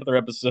listen to the other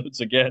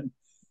episodes again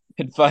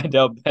and find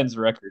out Ben's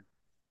record.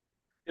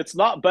 It's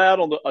not bad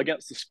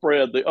against the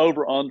spread. The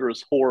over under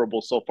is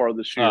horrible so far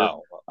this year.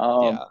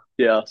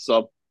 Yeah.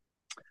 So,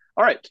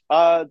 all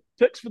right.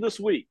 Picks for this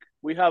week.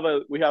 We have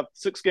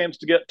 6 games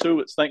to get to.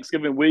 It's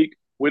Thanksgiving week.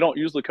 We don't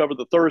usually cover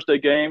the Thursday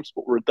games,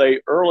 but we're a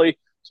day early,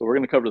 so we're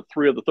going to cover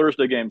 3 of the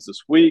Thursday games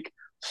this week.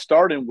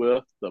 Starting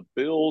with the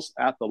Bills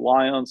at the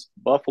Lions.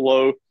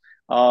 Buffalo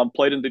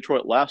played in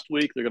Detroit last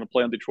week. They're going to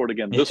play in Detroit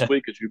again this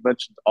week, as you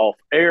mentioned off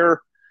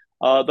air.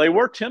 They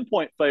were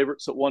 10-point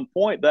favorites at one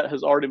point. That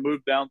has already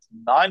moved down to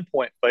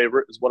 9-point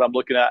favorite is what I'm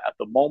looking at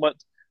the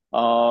moment.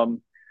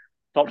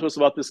 Talk to us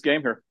about this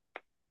game here.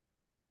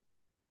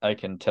 I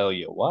can tell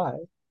you why.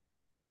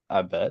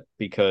 I bet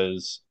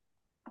because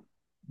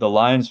the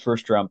Lions'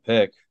 first-round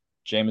pick,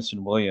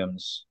 Jameson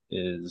Williams,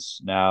 is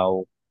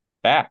now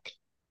back.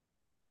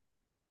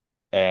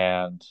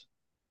 And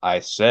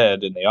I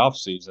said in the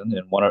offseason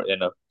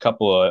in a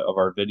couple of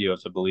our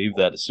videos, I believe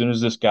that as soon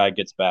as this guy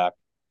gets back,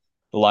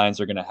 the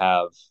Lions are going to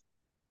have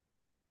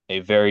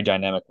a very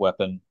dynamic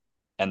weapon,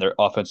 and their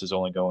offense is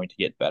only going to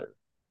get better.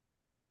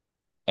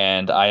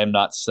 And I am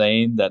not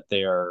saying that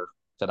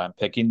I'm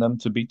picking them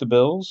to beat the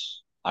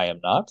Bills. I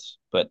am not,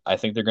 but I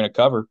think they're going to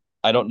cover.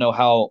 I don't know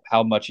how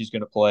much he's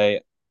going to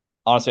play.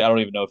 Honestly, I don't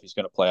even know if he's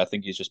going to play. I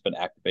think he's just been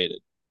activated.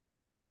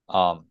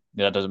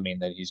 That doesn't mean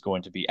that he's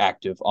going to be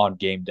active on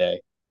game day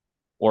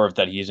or if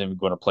that he's even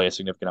going to play a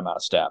significant amount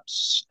of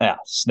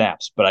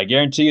snaps. But I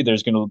guarantee you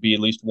there's going to be at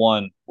least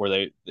one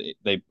where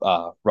they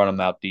run him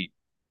out deep.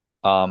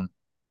 The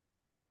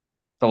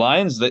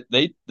Lions,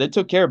 they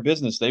took care of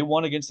business. They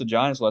won against the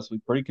Giants last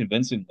week pretty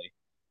convincingly.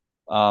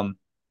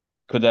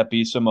 Could that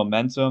be some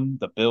momentum?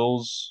 The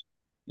Bills,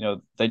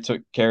 they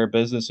took care of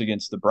business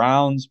against the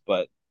Browns,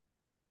 but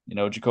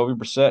Jacoby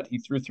Brissett, he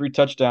threw 3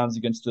 touchdowns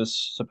against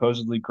this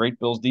supposedly great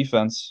Bills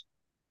defense.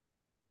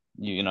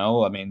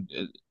 I mean,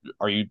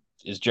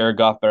 is Jared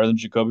Goff better than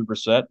Jacoby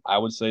Brissett? I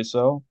would say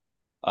so.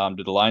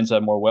 Do the Lions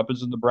have more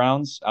weapons than the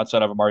Browns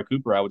outside of Amari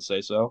Cooper? I would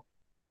say so.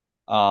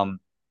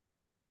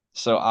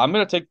 So I'm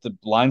going to take the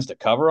Lions to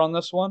cover on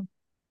this one.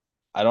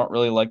 I don't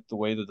really like the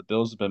way that the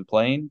Bills have been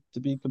playing, to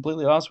be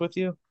completely honest with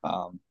you.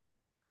 But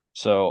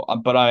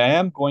I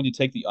am going to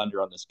take the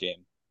under on this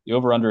game. The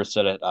over-under is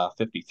set at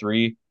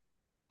 53.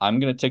 I'm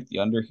going to take the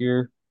under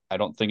here. I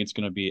don't think it's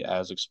going to be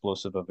as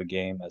explosive of a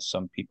game as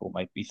some people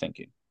might be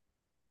thinking.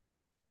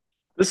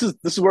 This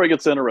is where it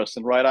gets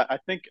interesting, right? I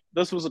think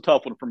this was a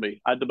tough one for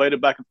me. I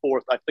debated back and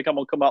forth. I think I'm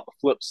going to come out the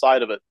flip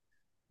side of it.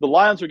 The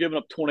Lions are giving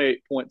up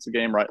 28 points a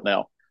game right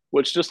now,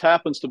 which just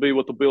happens to be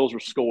what the Bills are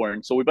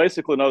scoring. So we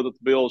basically know that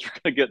the Bills are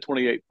going to get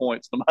 28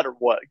 points no matter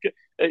what,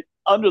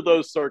 under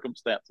those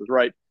circumstances,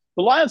 right?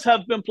 The Lions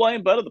have been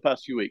playing better the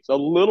past few weeks, a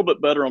little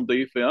bit better on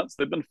defense.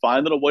 They've been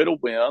finding a way to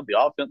win. The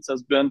offense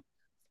has been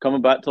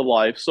coming back to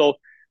life. So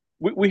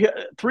we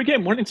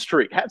 3-game winning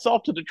streak. Hats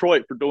off to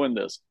Detroit for doing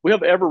this. We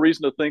have every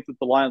reason to think that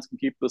the Lions can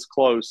keep this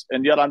close,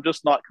 and yet I'm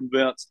just not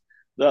convinced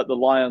that the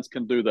Lions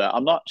can do that.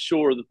 I'm not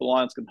sure that the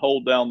Lions can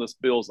hold down this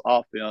Bills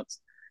offense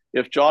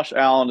if Josh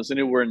Allen is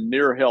anywhere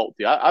near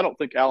healthy. I don't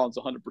think Allen's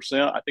 100%.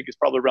 I think he's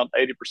probably around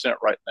 80%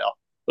 right now.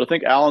 But I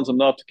think Allen's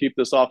enough to keep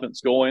this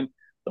offense going.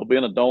 They'll be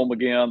in a dome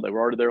again. They were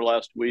already there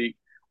last week.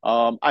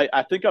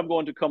 I think I'm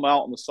going to come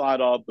out on the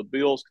side of the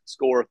Bills can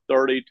score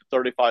 30 to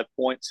 35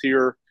 points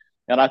here.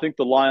 And I think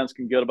the Lions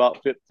can get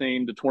about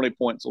 15 to 20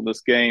 points on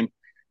this game,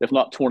 if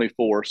not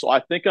 24. So I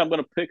think I'm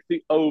going to pick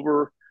the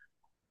over.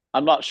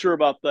 I'm not sure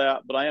about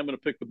that, but I am going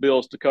to pick the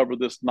Bills to cover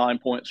this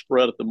 9-point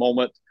spread at the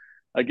moment.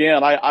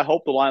 Again, I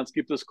hope the Lions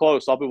keep this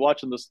close. I'll be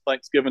watching this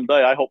Thanksgiving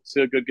Day. I hope to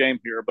see a good game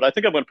here, but I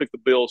think I'm going to pick the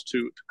Bills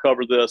to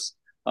cover this.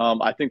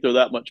 I think they're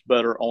that much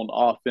better on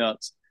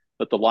offense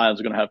that the Lions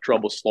are going to have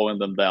trouble slowing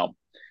them down.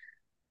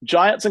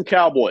 Giants and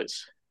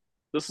Cowboys.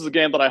 This is a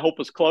game that I hope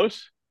is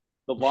close.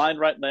 The line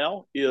right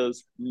now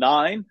is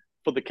 9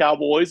 for the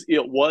Cowboys.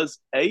 It was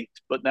 8,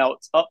 but now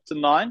it's up to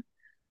 9.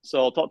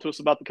 So talk to us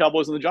about the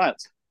Cowboys and the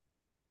Giants.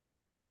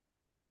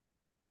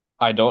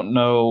 I don't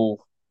know.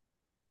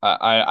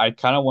 I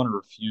kind of want to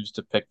refuse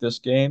to pick this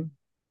game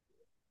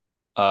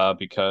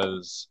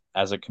because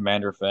as a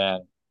Commander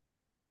fan,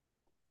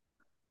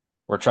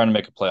 we're trying to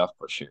make a playoff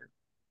push here.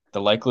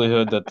 The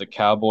likelihood that the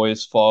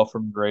Cowboys fall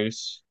from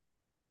grace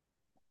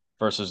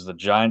versus the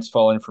Giants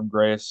falling from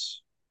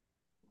grace,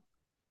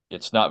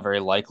 it's not very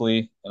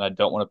likely, and I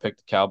don't want to pick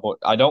the Cowboys.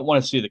 I don't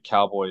want to see the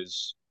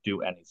Cowboys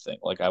do anything.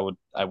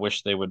 I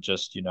wish they would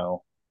just,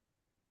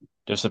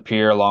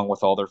 disappear along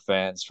with all their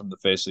fans from the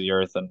face of the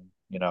earth and,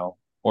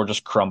 or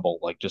just crumble,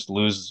 like just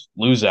lose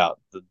out,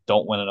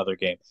 don't win another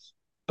game.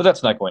 But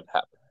that's not going to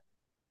happen.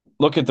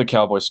 Look at the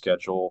Cowboys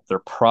schedule. They're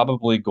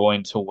probably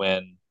going to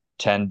win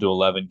 10 to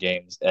 11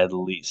 games at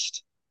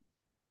least.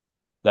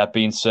 That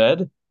being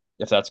said,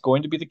 if that's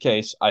going to be the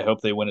case, I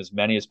hope they win as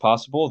many as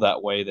possible.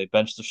 That way they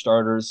bench their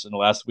starters in the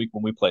last week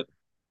when we played them.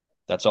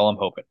 That's all I'm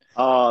hoping.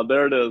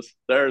 There it is.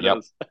 There it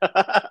is.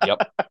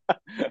 Yep.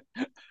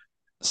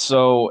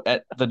 So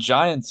at the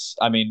Giants,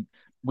 I mean,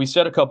 we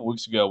said a couple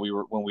weeks ago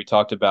when we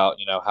talked about,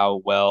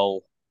 how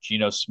well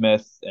Geno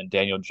Smith and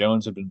Daniel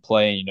Jones have been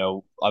playing,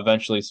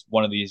 eventually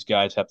one of these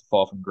guys have to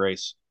fall from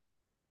grace.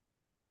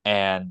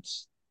 And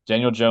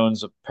Daniel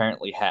Jones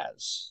apparently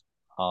has.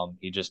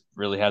 He just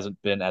really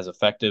hasn't been as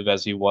effective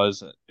as he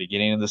was at the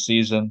beginning of the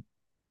season.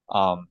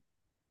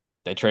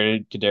 They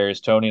traded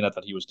Kadarius Toney, and I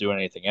thought he was doing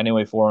anything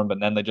anyway for him.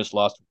 And then they just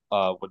lost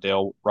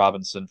Waddale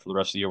Robinson for the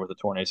rest of the year with a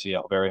torn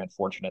ACL. Very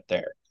unfortunate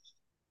there.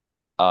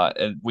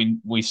 And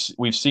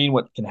we've seen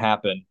what can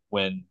happen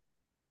when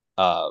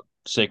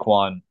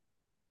Saquon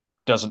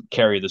doesn't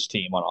carry this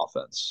team on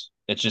offense.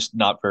 It's just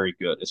not very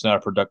good. It's not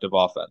a productive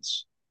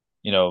offense.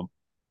 You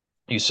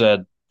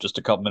said just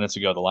a couple minutes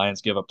ago the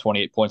Lions give up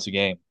 28 points a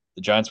game.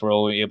 The Giants were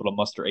only able to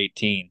muster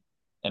 18,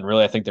 and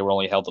really I think they were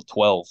only held to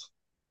 12.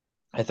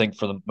 I think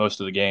for the most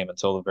of the game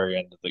until the very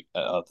end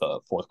of the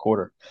fourth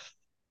quarter.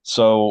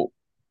 So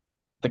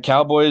the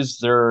Cowboys,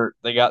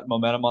 they got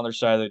momentum on their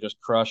side. They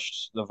just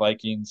crushed the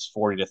Vikings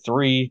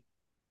 40-3.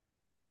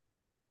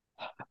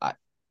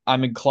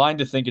 I'm inclined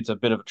to think it's a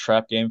bit of a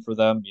trap game for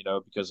them,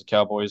 because the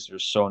Cowboys are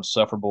so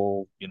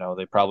insufferable.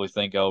 They probably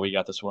think, oh, we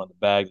got this one in the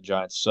bag. The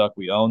Giants suck.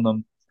 We own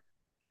them.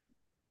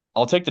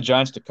 I'll take the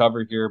Giants to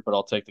cover here, but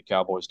I'll take the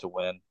Cowboys to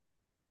win.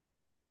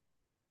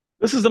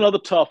 This is another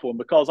tough one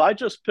because I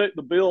just picked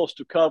the Bills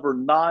to cover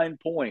 9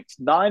 points.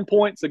 9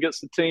 points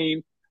against a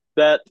team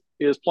that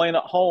is playing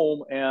at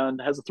home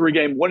and has a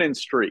 3-game winning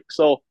streak.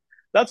 So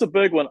that's a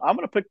big one. I'm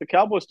going to pick the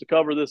Cowboys to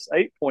cover this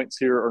 8 points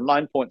here, or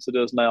 9 points it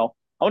is now.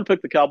 I'm going to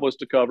pick the Cowboys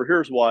to cover.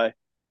 Here's why.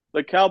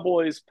 The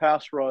Cowboys'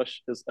 pass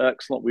rush is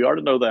excellent. We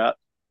already know that.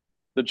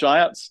 The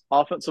Giants'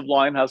 offensive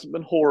line hasn't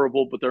been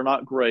horrible, but they're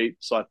not great.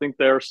 So I think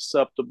they're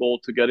susceptible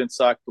to getting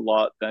sacked a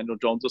lot, Daniel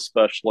Jones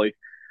especially.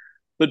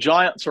 The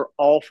Giants are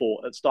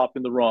awful at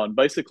stopping the run.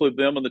 Basically,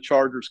 them and the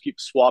Chargers keep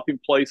swapping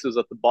places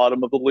at the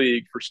bottom of the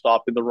league for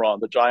stopping the run.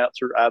 The Giants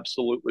are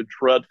absolutely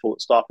dreadful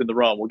at stopping the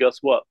run. Well, guess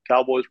what?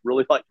 Cowboys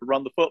really like to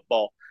run the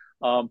football.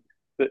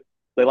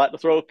 They like to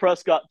throw with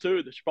Prescott,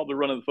 too. They should probably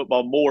run the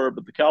football more,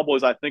 but the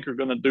Cowboys, I think, are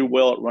going to do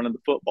well at running the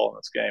football in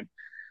this game.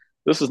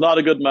 This is not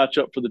a good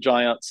matchup for the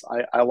Giants.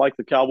 I like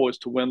the Cowboys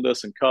to win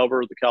this and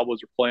cover. The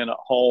Cowboys are playing at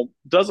home.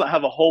 Doesn't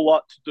have a whole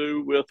lot to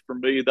do with, for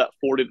me, that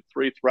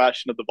 40-3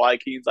 thrashing of the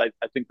Vikings. I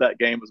think that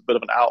game was a bit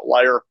of an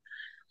outlier.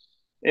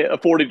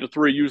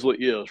 40-3 usually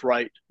is,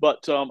 right?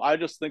 But I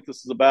just think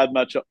this is a bad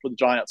matchup for the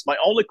Giants. My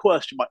only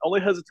question, my only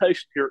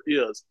hesitation here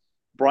is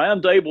Brian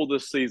Dable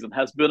this season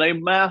has been a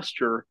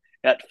master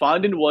at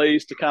finding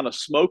ways to kind of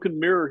smoke and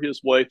mirror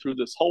his way through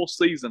this whole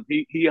season.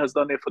 He has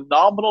done a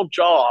phenomenal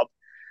job.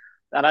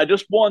 And I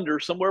just wonder,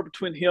 somewhere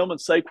between him and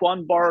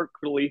Saquon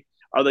Barkley,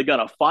 are they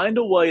going to find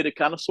a way to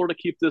kind of sort of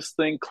keep this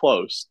thing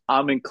close?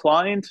 I'm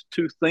inclined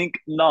to think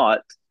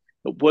not.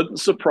 It wouldn't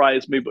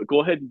surprise me, but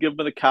go ahead and give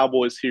me the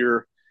Cowboys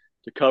here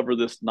to cover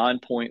this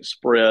 9-point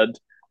spread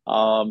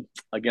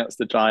against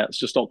the Giants.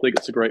 Just don't think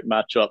it's a great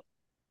matchup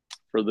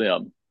for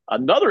them.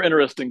 Another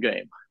interesting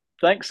game,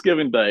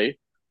 Thanksgiving Day,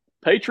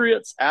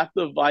 Patriots at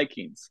the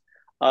Vikings.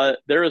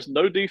 There is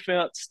no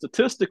defense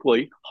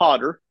statistically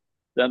hotter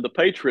than the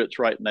Patriots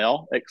right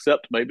now,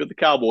 except maybe the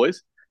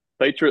Cowboys.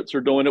 Patriots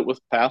are doing it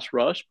with pass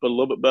rush, but a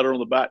little bit better on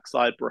the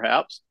backside,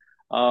 perhaps.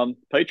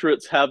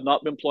 Patriots have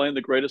not been playing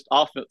the greatest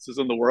offenses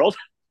in the world,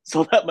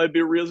 so that may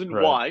be a reason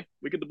why.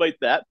 We can debate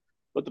that.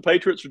 But the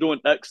Patriots are doing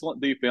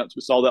excellent defense.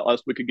 We saw that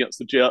last week against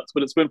the Jets,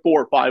 but it's been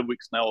 4 or 5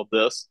 weeks now of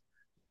this.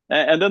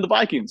 And then the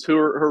Vikings, who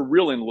are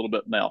reeling a little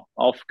bit now,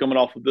 coming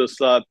off of this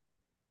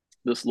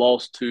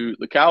loss to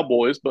the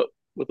Cowboys, but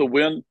with a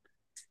win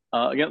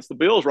against the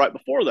Bills right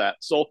before that.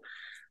 So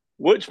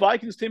which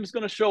Vikings team is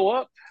going to show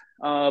up?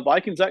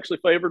 Vikings actually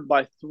favored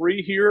by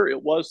 3 here.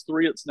 It was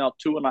 3. It's now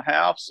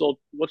 2.5. So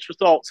what's your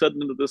thoughts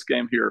heading into this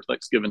game here,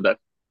 Thanksgiving Day?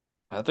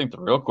 I think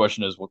the real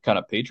question is what kind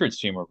of Patriots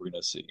team are we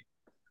going to see,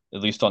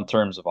 at least on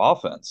terms of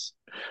offense.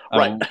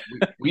 Right.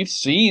 We've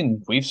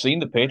seen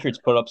the Patriots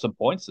put up some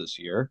points this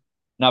year.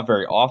 Not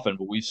very often,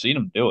 but we've seen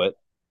them do it.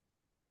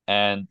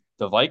 And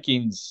the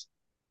Vikings,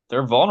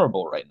 they're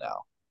vulnerable right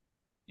now.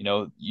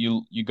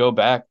 You go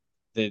back,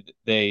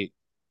 they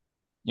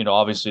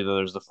obviously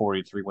there's the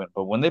 43 win,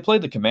 but when they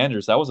played the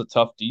Commanders, that was a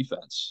tough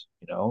defense.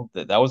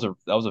 That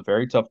was a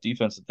very tough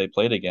defense that they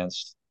played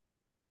against.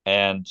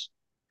 And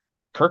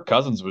Kirk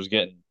Cousins was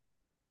getting,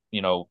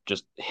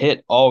 just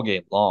hit all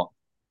game long.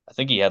 I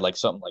think he had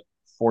something like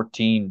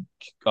 14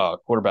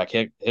 quarterback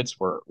hits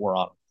were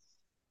on him.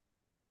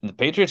 And the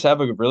Patriots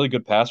have a really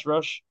good pass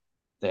rush.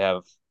 They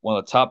have one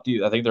of the top.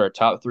 I think they're a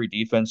top 3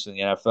 defense in the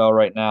NFL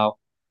right now.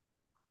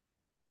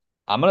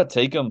 I'm gonna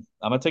take them.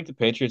 I'm gonna take the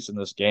Patriots in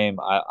this game.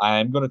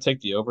 I'm gonna take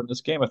the over in this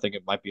game. I think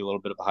it might be a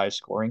little bit of a high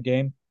scoring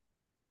game.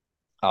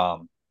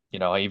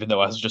 Even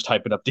though I was just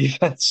hyping up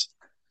defense.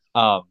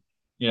 I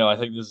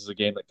think this is a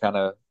game that kind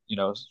of,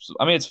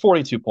 it's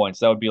 42 points.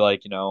 That would be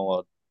like,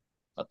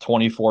 a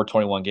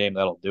 24-21 game.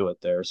 That'll do it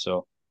there.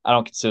 So I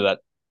don't consider that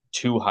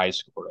too high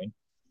scoring.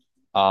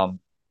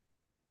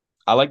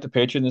 I like the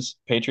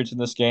Patriots in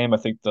this game. I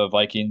think the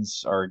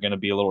Vikings are going to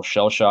be a little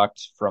shell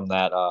shocked from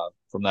that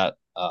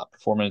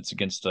performance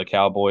against the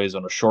Cowboys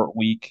on a short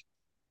week.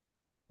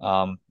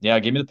 Give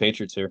me the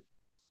Patriots here.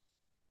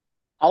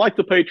 I like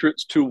the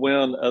Patriots to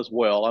win as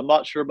well. I'm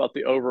not sure about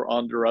the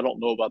over/under. I don't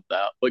know about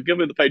that, but give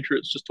me the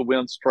Patriots just to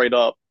win straight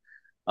up.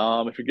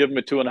 If you're giving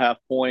me 2.5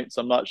 points,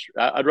 I'm not sure.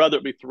 I'd rather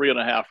it be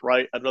 3.5,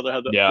 right? I'd rather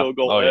have that field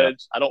goal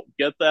edge. Yeah. I don't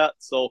get that.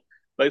 So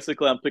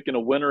basically, I'm picking a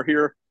winner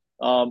here.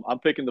 I'm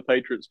picking the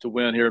Patriots to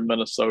win here in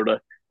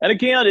Minnesota. And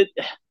again,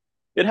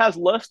 it has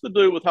less to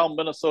do with how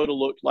Minnesota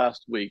looked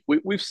last week.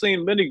 We've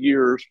seen many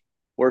years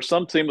where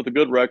some team with a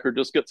good record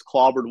just gets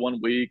clobbered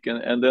one week,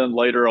 and then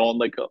later on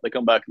they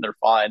come back and they're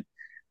fine.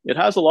 It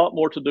has a lot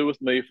more to do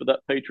with me for that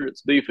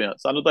Patriots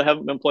defense. I know they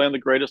haven't been playing the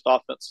greatest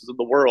offenses in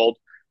the world,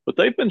 but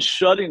they've been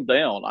shutting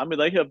down. I mean,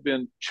 they have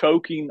been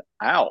choking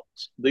out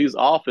these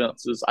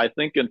offenses, I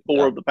think, in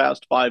 4 of the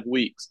past 5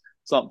 weeks,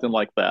 something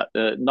like that.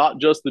 Not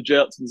just the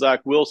Jets and Zach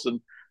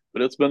Wilson,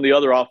 but it's been the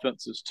other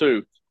offenses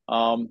too.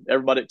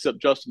 Everybody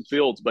except Justin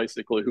Fields,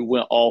 basically, who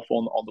went off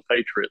on the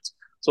Patriots.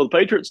 So the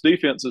Patriots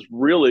defense is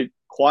really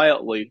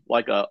quietly,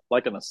 like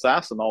an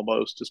assassin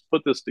almost, just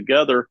put this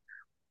together.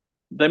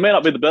 They may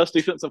not be the best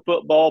defense in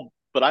football,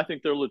 but I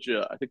think they're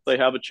legit. I think they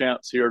have a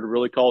chance here to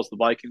really cause the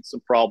Vikings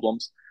some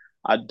problems.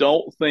 I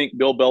don't think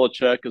Bill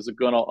Belichick is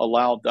going to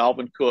allow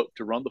Dalvin Cook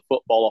to run the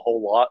football a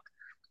whole lot.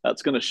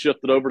 That's going to shift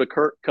it over to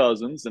Kirk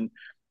Cousins, and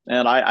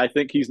I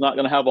think he's not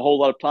going to have a whole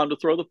lot of time to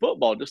throw the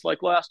football, just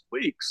like last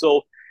week.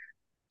 So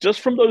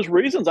just from those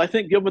reasons, I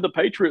think give me the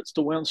Patriots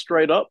to win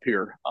straight up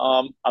here.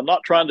 I'm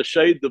not trying to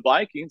shade the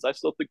Vikings. I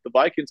still think the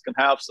Vikings can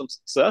have some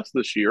success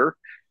this year.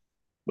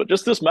 But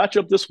just this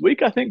matchup this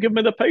week, I think give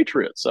me the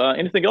Patriots.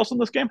 Anything else in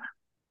this game?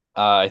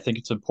 I think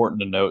it's important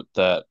to note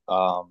that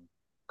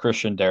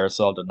Christian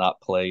Darrisaw did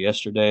not play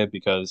yesterday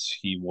because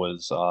he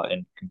was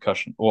in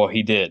concussion. Well,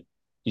 he did.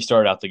 He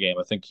started out the game.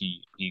 I think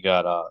he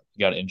got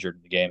injured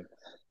in the game,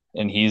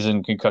 and he's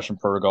in concussion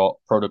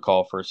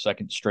protocol for a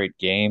second straight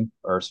game,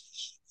 or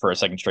for a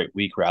second straight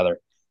week rather.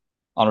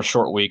 On a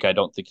short week, I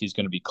don't think he's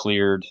going to be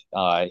cleared.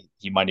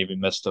 He might even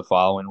miss the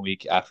following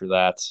week after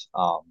that.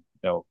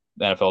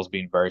 The NFL is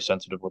being very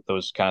sensitive with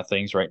those kind of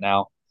things right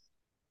now.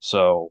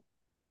 So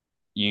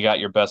you got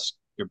your best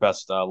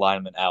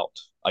lineman out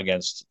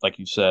against, like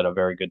you said, a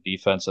very good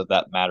defense.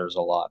 That matters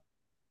a lot.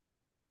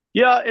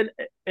 Yeah,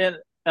 and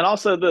I'll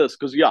say this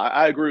because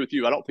I agree with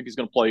you. I don't think he's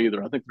going to play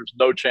either. I think there's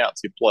no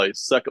chance he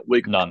plays. Second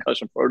week of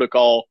concussion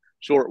protocol,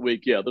 short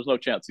week. Yeah, there's no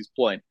chance he's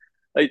playing.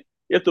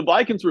 If the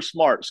Vikings were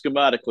smart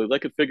schematically, they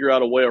could figure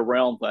out a way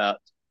around that.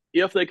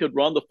 If they could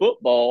run the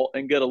football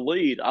and get a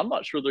lead, I'm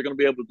not sure they're going to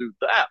be able to do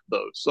that,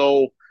 though.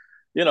 So,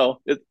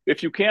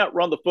 if you can't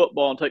run the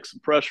football and take some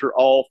pressure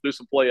off, do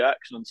some play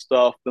action and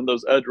stuff, then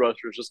those edge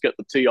rushers just get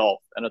the tee off.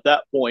 And at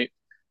that point,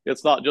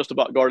 it's not just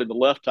about guarding the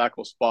left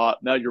tackle spot.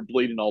 Now you're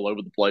bleeding all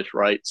over the place,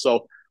 right?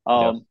 So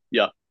Yep.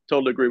 Yeah,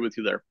 totally agree with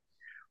you there.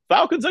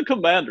 Falcons and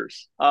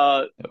Commanders.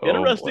 Oh boy.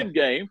 Interesting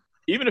game.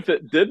 Even if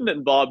it didn't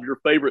involve your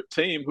favorite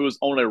team, who is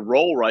on a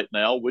roll right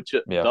now, which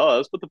it Yeah.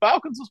 does, but the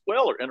Falcons as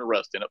well are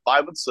interesting at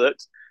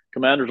 5-6.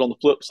 Commanders on the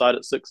flip side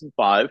at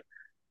 6-5.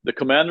 The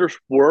Commanders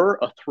were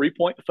a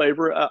 3-point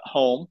favorite at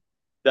home.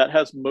 That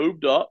has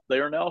moved up. They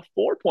are now a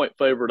 4-point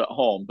favorite at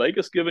home.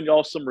 Vegas giving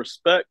y'all some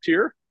respect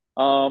here,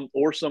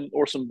 or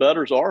some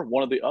betters are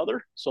one or the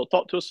other. So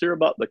talk to us here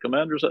about the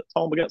Commanders at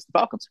home against the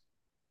Falcons.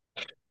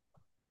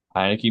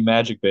 Heineke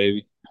magic,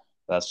 baby.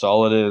 That's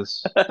all it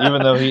is.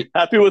 Even though he,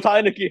 Happy with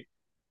Heineke.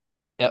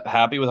 yep,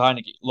 happy with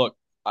Heineke. Look,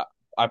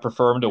 I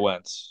prefer him to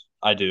Wentz.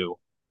 I do.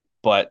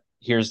 But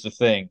here's the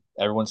thing.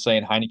 Everyone's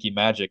saying Heineke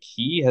magic.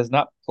 He has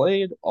not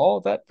played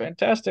all that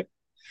fantastic.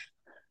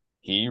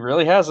 He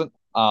really hasn't.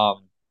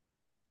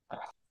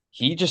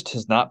 He just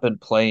has not been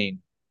playing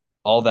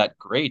all that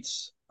great.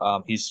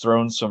 He's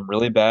thrown some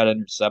really bad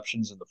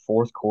interceptions in the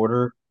fourth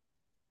quarter.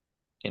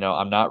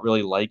 I'm not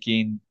really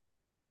liking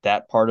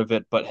that part of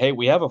it. But hey,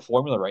 we have a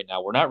formula right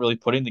now. We're not really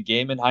putting the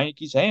game in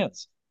Heineke's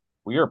hands.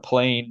 We are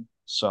playing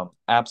some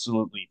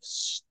absolutely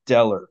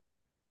stellar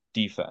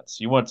defense.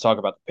 You want to talk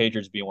about the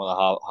Patriots being one of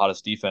the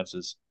hottest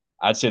defenses?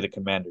 I'd say the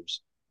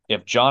Commanders.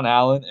 If John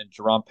Allen and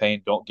Jerome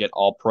Payne don't get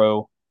all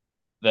pro,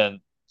 then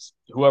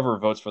whoever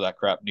votes for that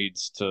crap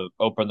needs to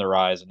open their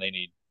eyes and they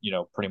need,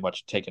 pretty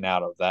much taken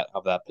out of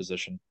that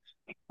position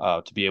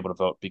to be able to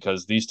vote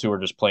because these two are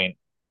just playing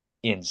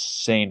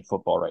insane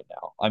football right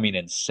now. I mean,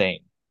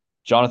 insane.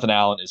 Jonathan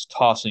Allen is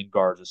tossing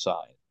guards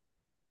aside.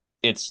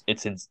 It's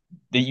in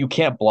that you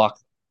can't block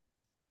them.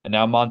 And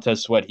now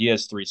Montez Sweat, he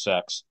has 3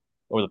 sacks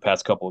over the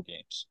past couple of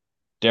games.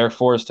 Derek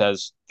Forrest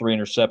has 3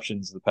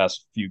 interceptions in the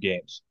past few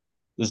games.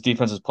 This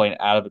defense is playing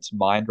out of its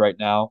mind right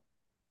now.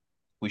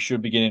 We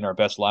should be getting our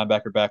best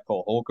linebacker back,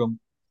 Cole Holcomb.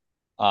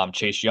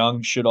 Chase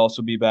Young should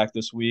also be back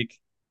this week.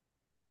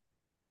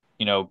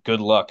 Good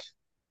luck.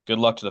 Good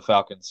luck to the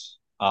Falcons.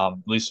 At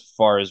least as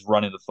far as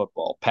running the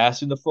football.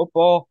 Passing the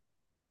football,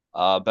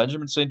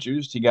 Benjamin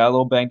St-Juste, he got a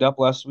little banged up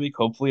last week.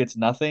 Hopefully it's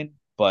nothing,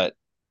 but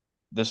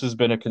this has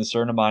been a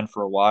concern of mine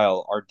for a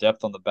while. Our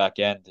depth on the back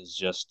end is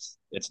just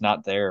it's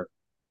not there.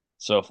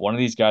 So if one of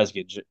these guys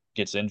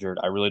gets injured,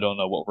 I really don't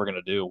know what we're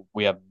gonna do.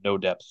 We have no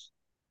depth.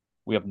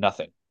 We have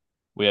nothing.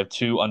 We have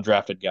 2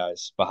 undrafted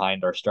guys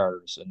behind our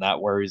starters, and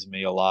that worries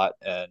me a lot.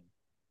 And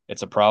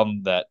it's a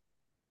problem that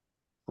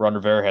Ron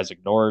Rivera has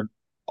ignored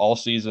all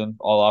season,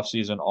 all off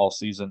season, all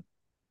season.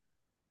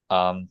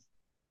 Um,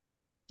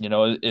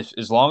 if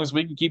as long as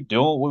we can keep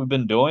doing what we've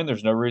been doing,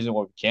 there's no reason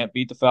why we can't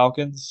beat the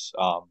Falcons.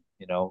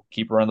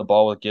 Keep running the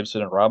ball with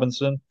Gibson and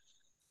Robinson.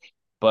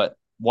 But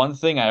one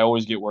thing I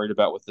always get worried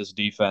about with this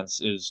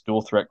defense is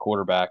dual threat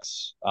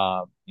quarterbacks.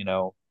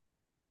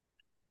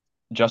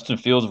 Justin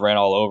Fields ran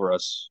all over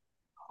us,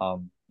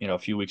 a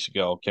few weeks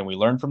ago. Can we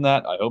learn from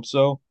that? I hope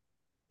so.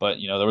 But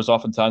there was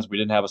often times we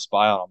didn't have a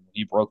spy on him.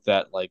 He broke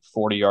that like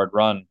 40-yard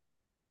run.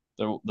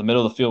 The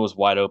middle of the field was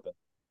wide open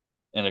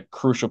in a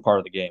crucial part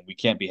of the game. We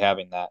can't be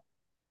having that.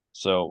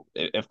 So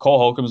if Cole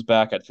Holcomb's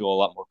back, I'd feel a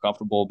lot more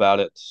comfortable about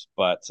it.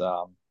 But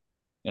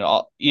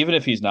even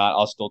if he's not,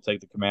 I'll still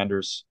take the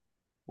Commanders.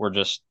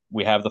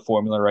 We have the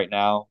formula right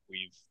now.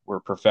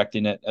 We're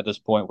perfecting it at this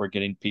point. We're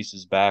getting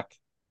pieces back.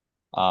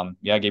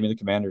 Yeah, give me the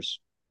Commanders.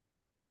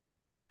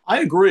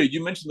 I agree.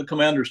 You mentioned the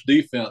Commanders'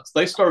 defense.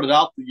 They started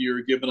out the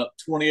year giving up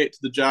 28 to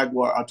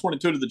the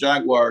 22 to the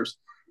Jaguars,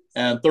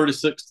 and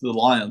 36 to the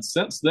Lions.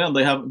 Since then,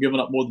 they haven't given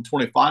up more than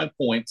 25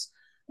 points.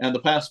 And the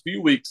past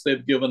few weeks,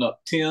 they've given up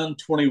 10,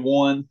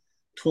 21,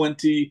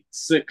 20,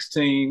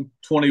 16,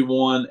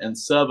 21, and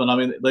 7. I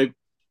mean, they've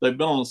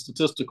been on a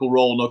statistical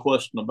roll, no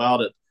question about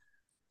it.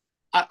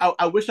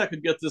 I wish I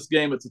could get this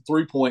game at the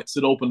 3 points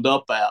it opened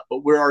up at,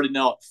 but we're already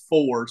now at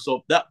 4.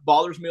 So that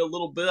bothers me a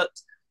little bit.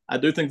 I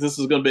do think this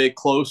is going to be a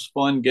close,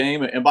 fun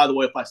game. And by the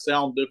way, if I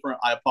sound different,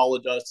 I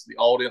apologize to the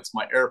audience.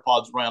 My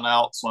AirPods ran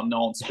out, so I'm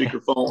now on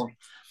speakerphone.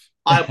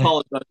 I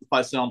apologize if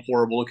I sound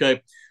horrible,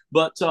 okay?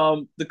 But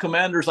the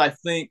Commanders, I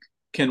think,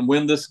 can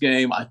win this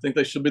game. I think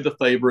they should be the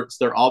favorites.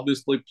 They're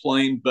obviously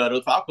playing better.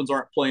 The Falcons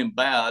aren't playing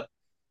bad,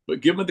 but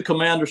give me the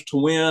Commanders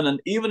to win. And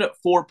even at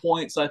 4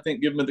 points, I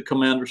think give me the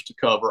Commanders to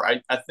cover.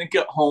 I think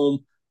at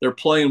home, they're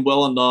playing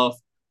well enough.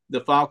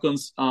 The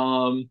Falcons,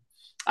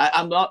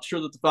 I'm not sure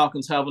that the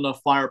Falcons have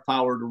enough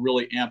firepower to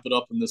really amp it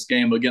up in this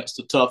game against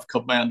a tough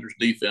Commanders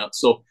defense.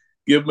 So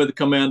give me the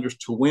Commanders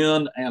to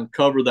win and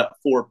cover that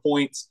 4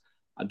 points.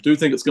 I do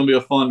think it's going to be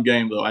a fun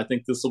game, though. I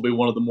think this will be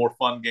one of the more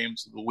fun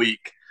games of the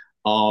week,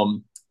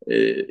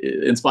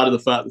 in spite of the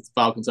fact that the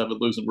Falcons have a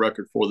losing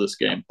record for this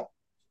game.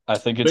 I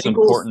think it's Bengals,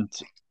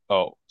 important.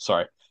 Oh,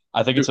 sorry.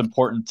 I think it's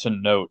important to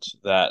note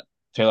that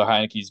Taylor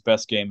Heineke's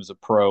best game as a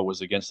pro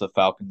was against the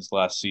Falcons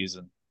last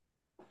season.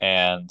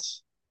 And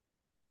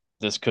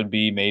this could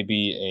be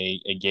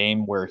maybe a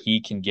game where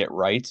he can get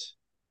right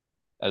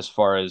as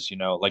far as,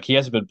 like he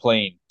hasn't been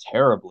playing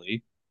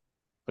terribly,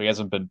 but he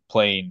hasn't been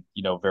playing,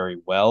 very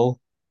well.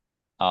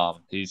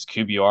 His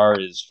QBR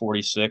is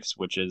 46,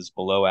 which is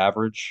below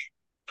average,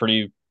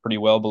 pretty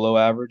well below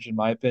average in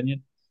my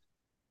opinion.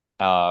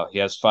 He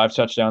has 5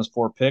 touchdowns,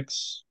 4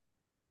 picks.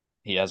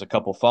 He has a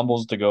couple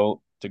fumbles to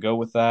go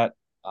with that.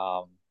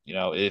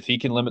 If he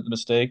can limit the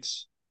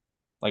mistakes,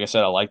 like I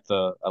said, I like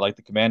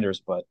the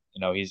Commanders, but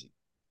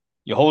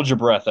you hold your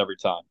breath every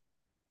time.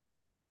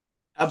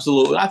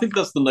 Absolutely. I think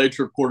that's the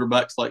nature of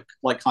quarterbacks like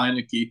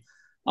Heineke.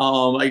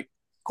 Like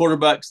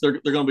quarterbacks, they're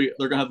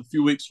gonna have a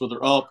few weeks where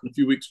they're up and a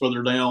few weeks where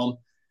they're down.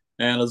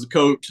 And as a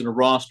coach and a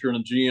roster and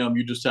a GM,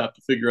 you just have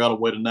to figure out a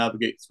way to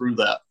navigate through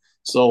that.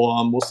 So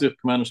we'll see if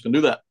Commanders can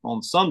do that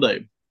on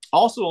Sunday.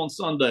 Also on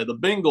Sunday, the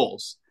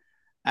Bengals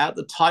at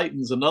the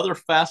Titans, another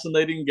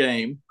fascinating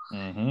game.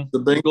 Hmm. The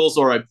Bengals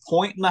are a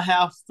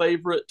 1.5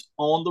 favorite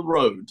on the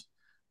road.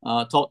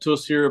 Talk to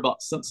us here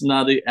about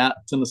Cincinnati at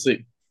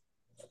Tennessee.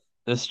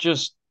 This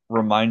just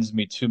reminds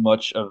me too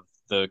much of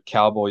the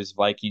Cowboys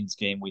Vikings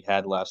game we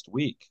had last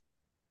week.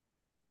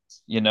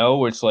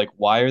 It's like,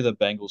 why are the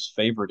Bengals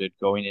favorited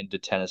going into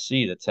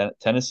Tennessee?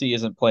 Tennessee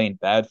isn't playing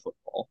bad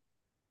football.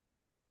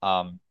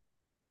 Um,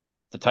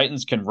 the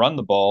Titans can run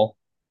the ball.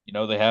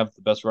 They have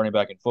the best running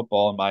back in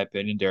football, in my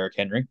opinion, Derrick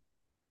Henry.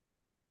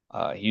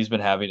 He's been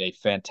having a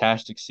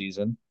fantastic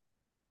season.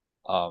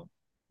 Um,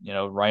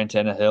 Ryan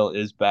Tannehill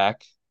is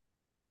back.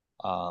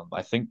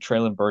 I think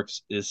Traylon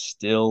Burks is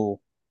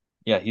still,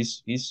 yeah,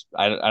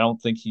 I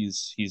don't think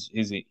he's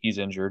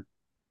injured.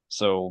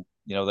 So,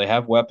 they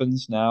have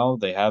weapons now.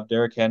 They have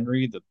Derrick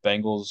Henry. The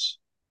Bengals,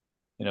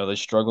 they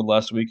struggled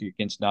last week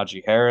against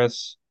Najee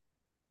Harris.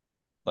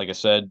 Like I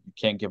said, you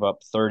can't give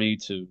up 30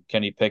 to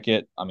Kenny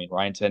Pickett. I mean,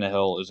 Ryan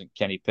Tannehill isn't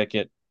Kenny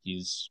Pickett.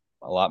 He's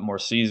a lot more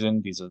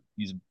seasoned. He's a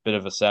bit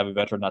of a savvy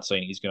veteran. Not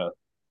saying he's gonna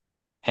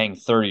hang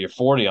 30 or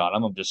 40 on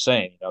him. I'm just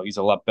saying, he's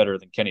a lot better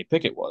than Kenny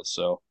Pickett was.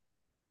 So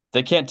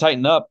they can't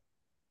tighten up.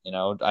 I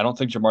don't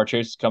think Jamar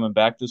Chase is coming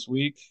back this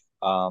week.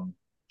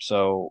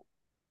 So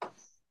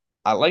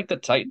I like the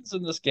Titans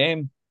in this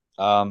game.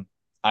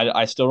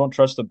 I still don't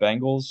trust the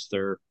Bengals.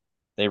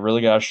 They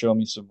really got to show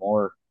me some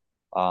more.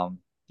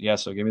 Yeah,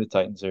 so give me the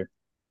Titans here.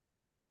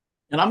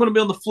 And I'm going to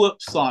be on the flip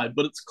side,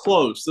 but it's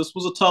close. This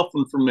was a tough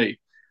one for me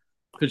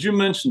because you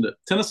mentioned it.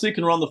 Tennessee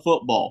can run the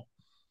football.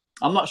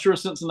 I'm not sure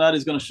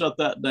Cincinnati's going to shut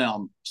that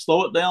down.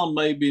 Slow it down,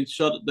 maybe.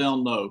 Shut it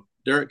down, no.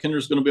 Derrick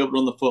Henry's going to be able to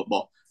run the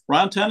football.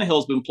 Ryan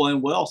Tannehill's been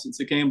playing well since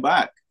he came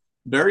back.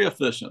 Very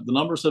efficient. The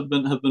numbers have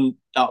been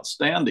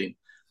outstanding.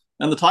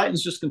 And the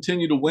Titans just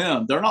continue to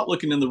win. They're not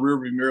looking in the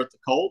rearview mirror at the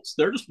Colts.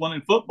 They're just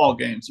winning football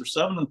games.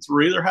 They're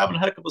 7-3. They're having a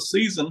heck of a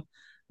season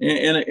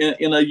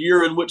in a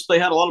year in which they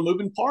had a lot of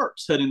moving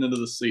parts heading into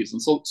the season.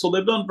 So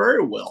they've done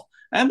very well.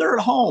 And they're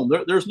at home.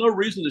 There's no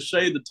reason to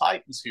shade the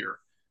Titans here.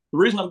 The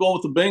reason I'm going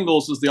with the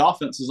Bengals is the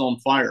offense is on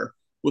fire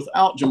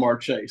without Jamar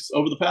Chase.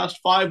 Over the past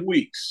 5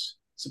 weeks,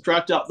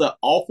 subtract out that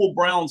awful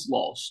Browns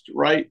loss,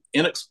 right?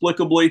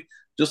 Inexplicably,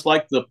 just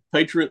like the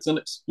Patriots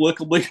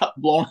inexplicably got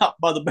blown out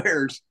by the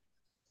Bears.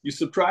 You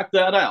subtract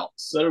that out,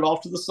 set it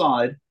off to the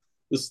side.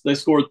 They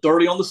scored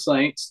 30 on the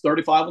Saints,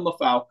 35 on the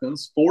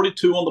Falcons,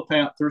 42 on the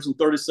Panthers, and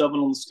 37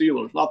 on the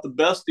Steelers. Not the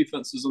best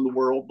defenses in the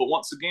world, but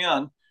once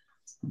again,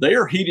 they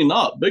are heating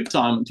up big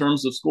time in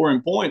terms of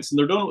scoring points, and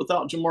they're doing it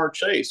without Jamar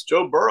Chase.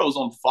 Joe Burrow's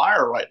on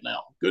fire right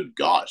now. Good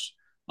gosh.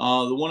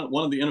 The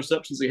one of the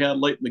interceptions he had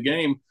late in the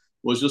game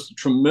was just a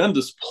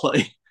tremendous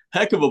play,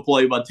 heck of a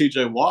play by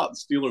T.J. Watt,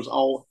 the Steelers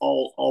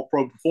all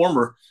pro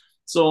performer.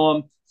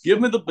 So give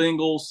me the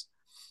Bengals.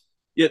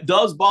 It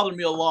does bother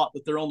me a lot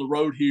that they're on the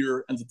road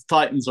here and that the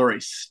Titans are a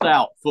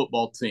stout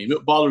football team.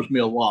 It bothers me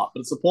a lot,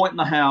 but it's a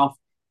 1.5.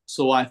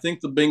 So I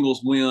think the Bengals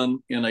win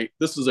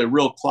this is a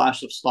real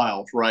clash of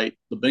styles, right?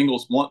 The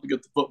Bengals want to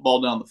get the football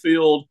down the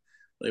field.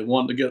 They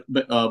want to get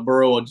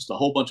Burrow just a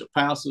whole bunch of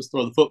passes,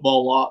 throw the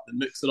football a lot, and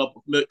mix it up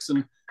with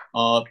Mixon,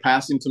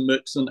 passing to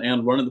Mixon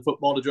and running the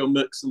football to Joe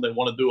Mixon. They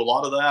want to do a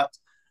lot of that.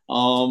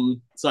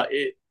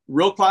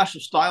 Real clash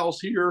of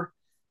styles here.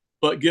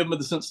 But give me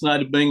the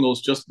Cincinnati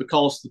Bengals just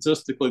because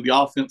statistically the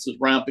offense is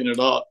ramping it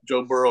up.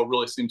 Joe Burrow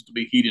really seems to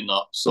be heating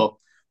up. So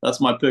that's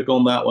my pick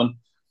on that one.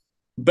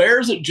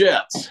 Bears at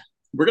Jets.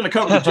 We're going to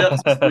cover the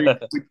Jets this week.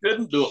 We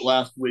couldn't do it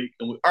last week,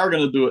 and we are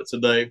going to do it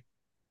today.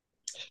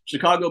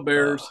 Chicago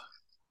Bears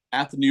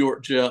at the New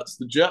York Jets.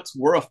 The Jets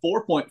were a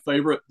 4-point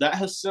favorite. That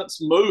has since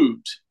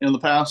moved in the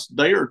past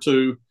day or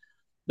two.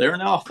 They're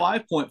now a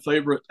 5-point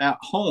favorite at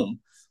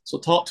home. So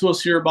talk to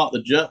us here about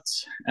the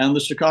Jets and the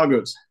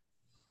Chicagos.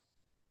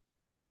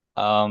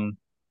 Um,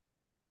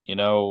 you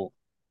know,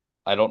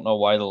 I don't know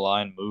why the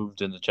line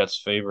moved in the Jets'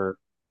 favor.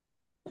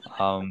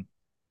 Um,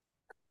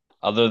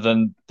 Other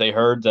than they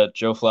heard that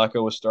Joe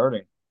Flacco was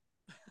starting.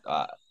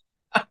 Uh,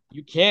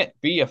 you can't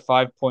be a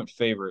 5-point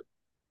favorite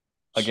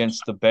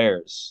against the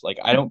Bears. Like,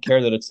 I don't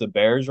care that it's the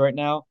Bears right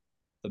now.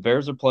 The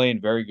Bears are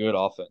playing very good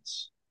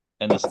offense,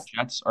 and the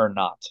Jets are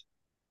not.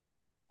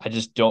 I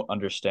just don't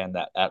understand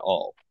that at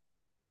all.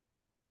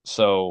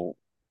 So,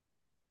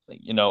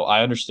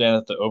 I understand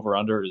that the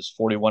over-under is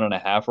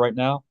 41.5 right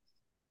now,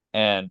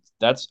 and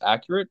that's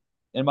accurate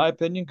in my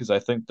opinion because I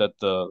think that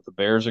the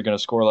Bears are going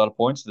to score a lot of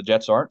points. The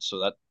Jets aren't, so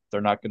that they're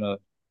not going to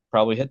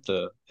probably hit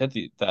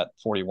that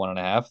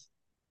 41.5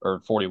 or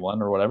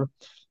 41 or whatever.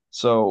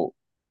 So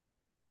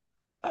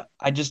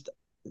I just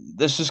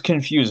this is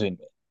confusing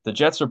me. The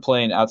Jets are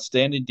playing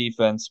outstanding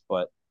defense,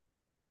 but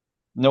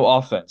no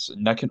offense,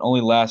 and that can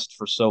only last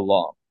for so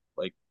long.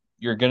 Like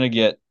you're gonna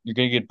get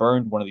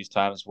burned one of these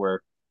times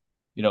where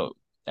you know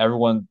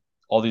everyone,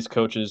 all these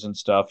coaches and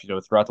stuff,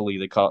 throughout the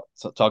league,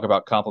 talk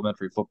about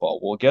complementary football.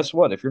 Well, guess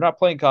what? If you're not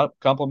playing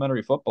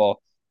complementary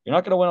football, you're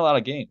not going to win a lot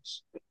of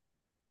games.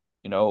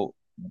 You know,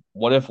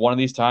 what if one of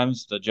these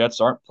times the Jets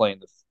aren't playing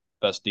the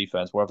best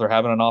defense? What if they're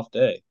having an off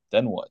day?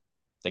 Then what?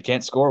 They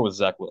can't score with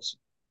Zach Wilson.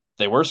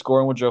 They were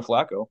scoring with Joe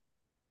Flacco.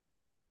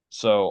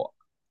 So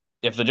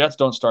if the Jets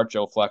don't start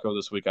Joe Flacco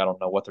this week, I don't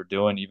know what they're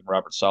doing. Even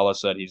Robert Saleh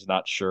said he's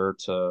not sure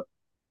to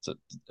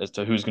as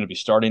to who's going to be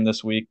starting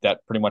this week.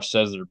 That pretty much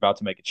says they're about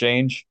to make a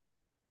change.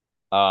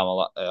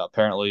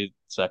 Apparently,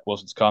 Zach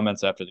Wilson's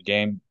comments after the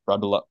game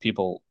rubbed a lot of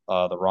people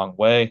the wrong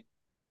way.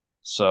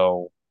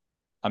 So,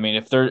 I mean,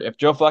 if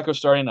Joe Flacco's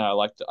starting, I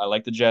like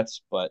the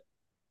Jets, but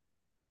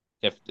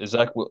if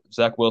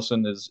Zach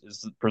Wilson is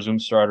the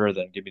presumed starter,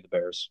 then give me the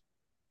Bears.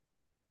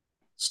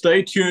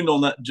 Stay tuned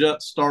on that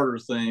Jet starter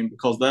thing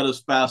because that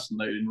is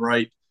fascinating,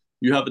 right?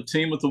 You have a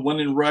team with a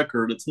winning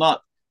record. It's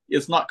not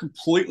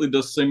completely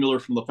dissimilar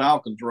from the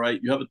Falcons, right?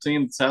 You have a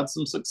team that's had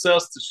some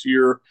success this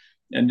year,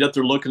 and yet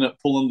they're looking at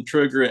pulling the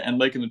trigger and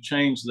making a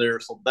change there.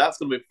 So that's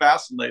going to be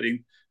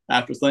fascinating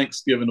after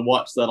Thanksgiving to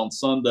watch that on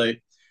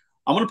Sunday.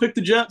 I'm going to pick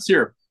the Jets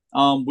here.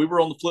 We were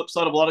on the flip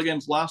side of a lot of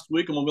games last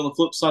week, and we'll be on the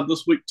flip side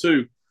this week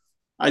too.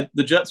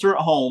 The Jets are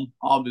at home,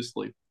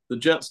 obviously. The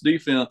Jets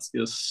defense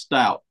is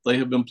stout. They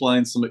have been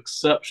playing some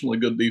exceptionally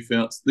good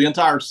defense the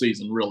entire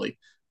season, really.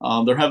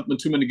 There haven't been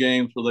too many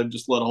games where they've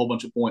just let a whole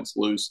bunch of points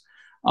loose.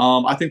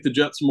 I think the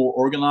Jets are more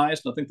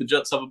organized, and I think the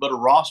Jets have a better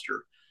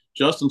roster.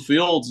 Justin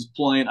Fields is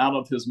playing out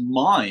of his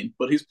mind,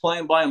 but he's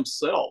playing by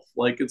himself.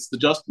 Like it's the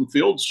Justin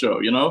Fields show.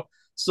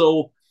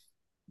 So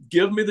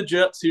give me the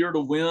Jets here to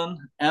win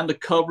and to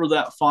cover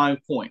that 5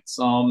 points.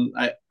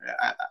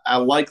 I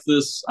like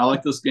this. I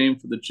like this game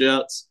for the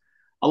Jets.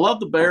 I love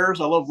the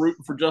Bears. I love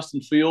rooting for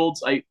Justin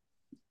Fields.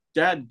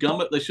 Dad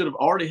gummit, they should have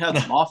already had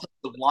some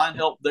offensive line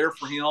help there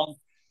for him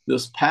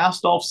this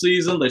past off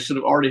season. They should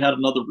have already had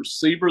another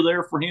receiver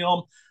there for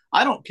him.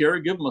 I don't care.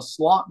 Give him a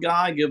slot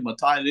guy, give him a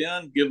tight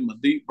end, give him a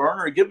deep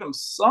burner, give him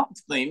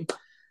something.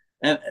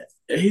 And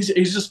he's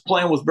just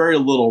playing with very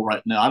little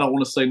right now. I don't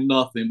want to say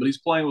nothing, but he's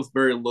playing with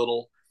very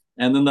little.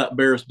 And then that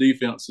Bears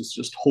defense is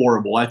just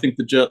horrible. I think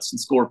the Jets can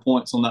score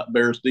points on that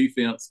Bears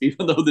defense,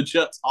 even though the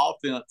Jets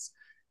offense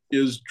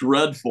is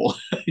dreadful.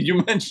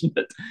 You mentioned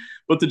it,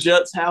 but the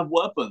Jets have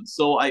weapons.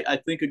 So I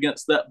think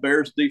against that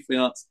Bears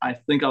defense, I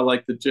think I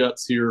like the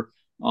Jets here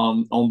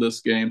on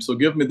this game. So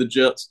give me the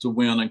Jets to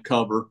win and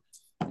cover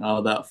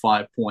that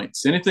 5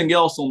 points. Anything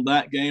else on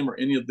that game or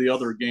any of the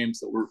other games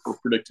that we're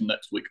predicting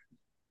next week?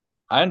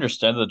 I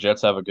understand the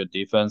Jets have a good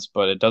defense,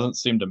 but it doesn't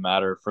seem to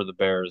matter for the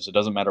Bears. It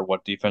doesn't matter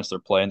what defense they're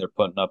playing; they're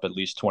putting up at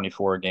least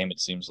 24 a game. It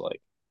seems like.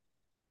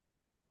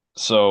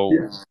 So,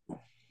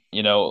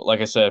 Yeah. like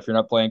I said, if you're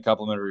not playing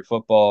complementary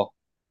football,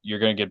 you're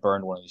going to get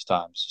burned one of these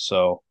times.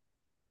 So,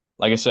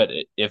 like I said,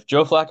 if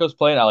Joe Flacco's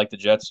playing, I like the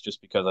Jets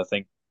just because I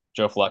think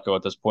Joe Flacco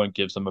at this point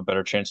gives them a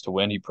better chance to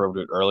win. He proved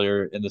it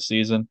earlier in the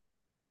season.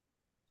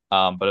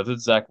 But if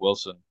it's Zach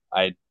Wilson,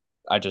 I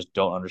just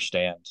don't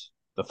understand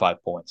the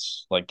 5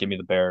 points. Like, give me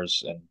the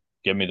Bears and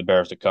give me the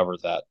Bears to cover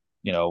that.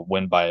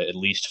 Win by at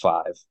least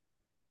five.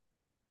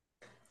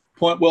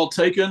 Point well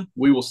taken.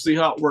 We will see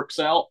how it works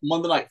out.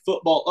 Monday Night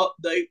Football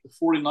update. The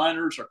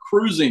 49ers are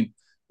cruising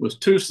with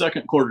 2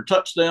 second-quarter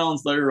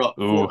touchdowns. They're up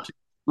Ooh,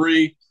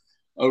 14-3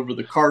 over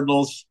the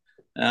Cardinals.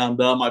 And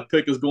my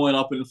pick is going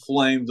up in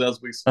flames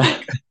as we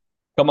speak.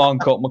 come on,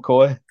 Colt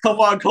McCoy. Come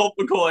on, Colt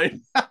McCoy.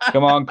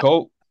 Come on,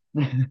 Colt.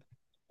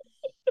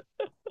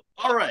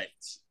 All right.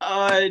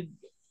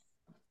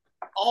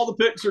 All the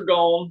picks are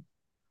gone.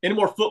 Any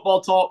more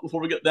football talk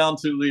before we get down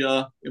to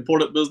the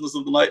important business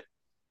of the night?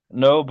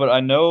 No, but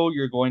I know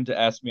you're going to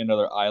ask me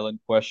another island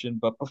question.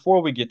 But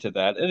before we get to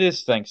that, it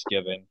is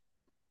Thanksgiving.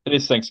 It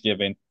is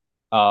Thanksgiving.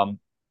 Um,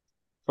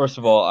 First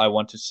of all, I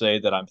want to say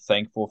that I'm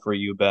thankful for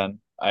you, Ben.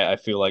 I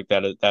feel like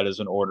that is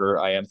an order.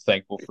 I am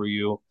thankful for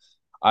you.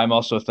 I'm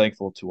also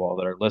thankful to all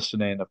that are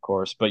listening, of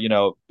course. But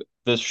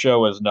this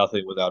show is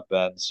nothing without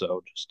Ben.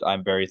 So just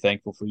I'm very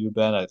thankful for you,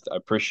 Ben. I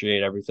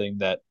appreciate everything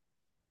that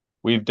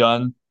we've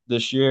done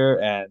this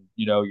year, and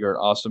you're an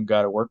awesome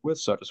guy to work with.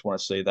 So I just want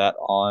to say that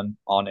on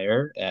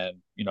air, and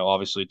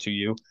obviously to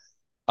you.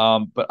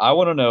 But I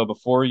want to know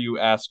before you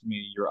ask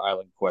me your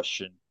island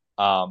question.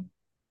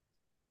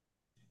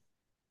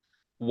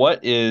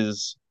 What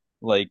is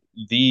like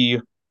the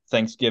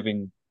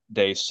Thanksgiving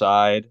Day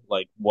side?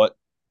 Like what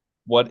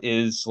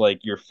is like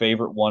your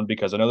favorite one?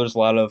 Because I know there's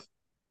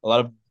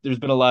there's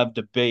been a lot of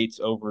debates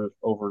over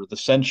the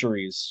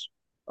centuries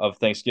of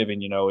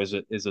Thanksgiving. Is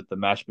it the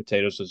mashed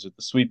potatoes? Is it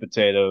the sweet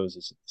potatoes?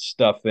 Is it the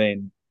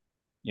stuffing?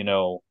 You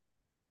know,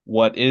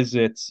 what is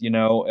it?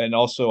 And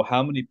also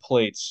how many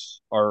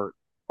plates are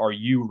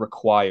you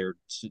required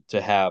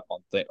to have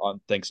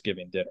on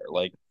Thanksgiving dinner?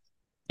 Like,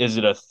 is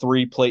it a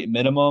 3 plate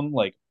minimum?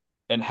 Like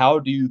and how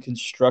do you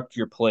construct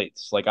your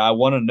plates? Like, I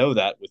want to know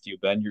that with you,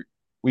 Ben.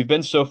 We've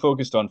been so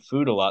focused on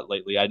food a lot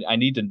lately. I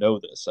need to know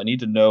this. I need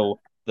to know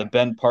the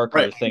Ben Parker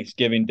Right.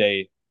 Thanksgiving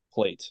Day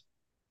plate.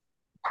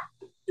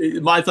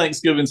 My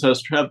Thanksgivings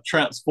have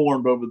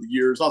transformed over the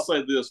years. I'll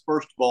say this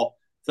first of all,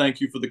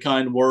 thank you for the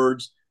kind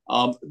words.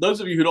 Those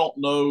of you who don't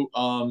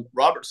know,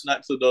 Robertson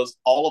actually does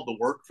all of the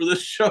work for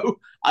this show.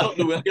 I don't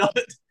do any of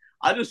it.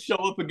 I just show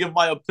up and give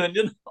my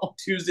opinion on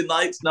Tuesday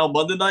nights, now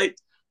Monday night.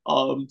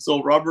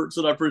 So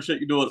Robertson, I appreciate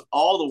you doing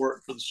all the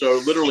work for the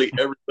show, literally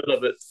every bit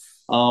of it.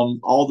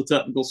 All the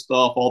technical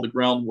stuff, all the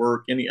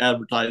groundwork, any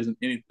advertising,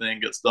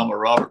 anything gets done by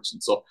Robertson.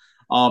 So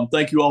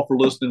thank you all for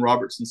listening.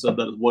 Robertson said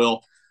that as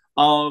well.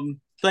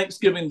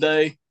 Thanksgiving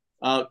Day,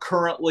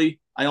 currently,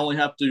 I only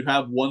have to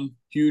have one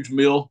huge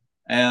meal.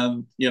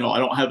 And, I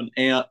don't have an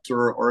aunt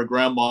or a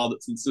grandma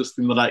that's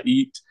insisting that I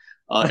eat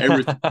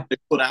everything they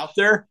put out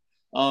there.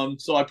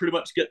 So I pretty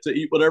much get to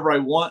eat whatever I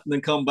want and then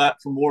come back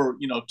for more,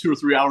 2 or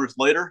 3 hours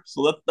later.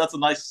 So that's a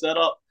nice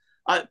setup.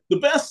 The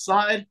best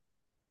side,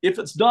 if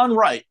it's done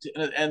right,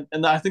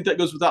 and I think that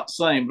goes without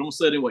saying, but I'm going to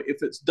say it anyway,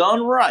 if it's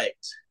done right,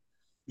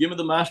 give me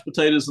the mashed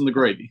potatoes and the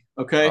gravy,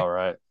 okay? All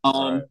right.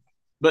 All right.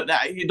 But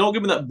now you don't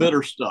give me that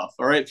bitter stuff,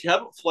 all right? If you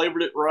haven't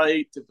flavored it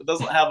right, if it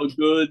doesn't have a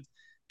good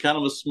kind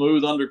of a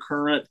smooth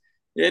undercurrent,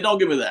 don't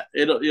give me that.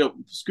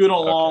 Scoot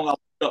on along. I'll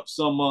pick up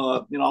some,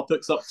 I'll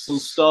pick up some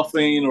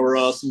stuffing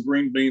or some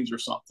green beans or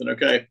something,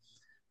 okay?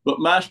 But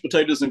mashed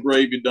potatoes and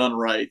gravy done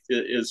right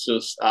is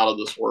just out of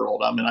this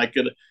world. I mean, I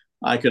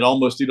could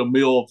almost eat a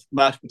meal of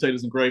mashed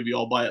potatoes and gravy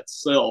all by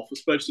itself,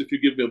 especially if you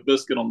give me a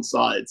biscuit on the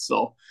side.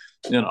 So,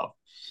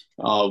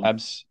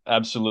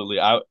 Absolutely.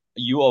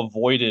 You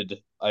avoided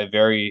a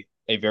very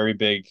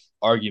big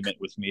argument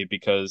with me,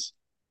 because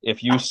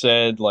if you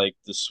said like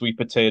the sweet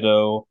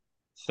potato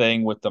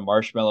thing with the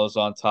marshmallows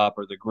on top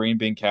or the green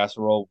bean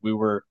casserole, we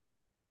were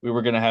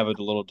gonna have a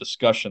little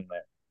discussion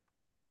there,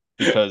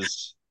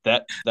 because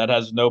that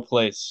has no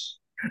place.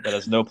 That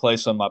has no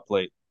place on my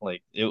plate.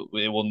 Like it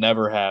will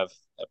never have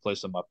a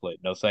place on my plate.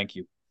 No, thank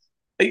you.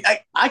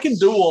 I can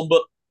do them,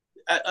 but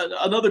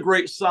another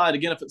great side,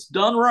 again, if it's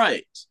done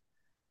right,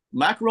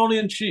 macaroni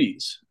and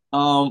cheese.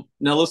 Now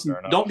listen,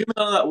 don't give me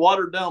none of that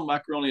watered down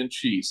macaroni and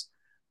cheese.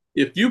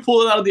 If you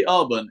pull it out of the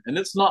oven and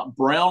it's not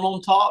brown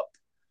on top,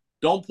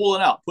 don't pull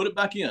it out. Put it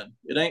back in.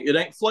 It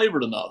ain't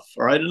flavored enough.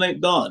 All right, it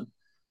ain't done.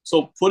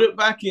 So put it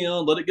back in.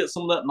 Let it get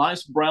some of that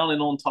nice browning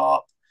on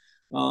top.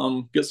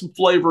 Get some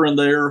flavor in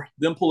there.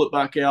 Then pull it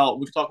back out.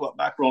 We can talk about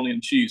macaroni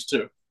and cheese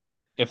too.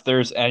 If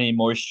there's any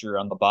moisture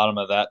on the bottom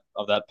of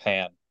that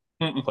pan,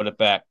 put it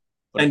back.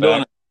 Put Ain't it back.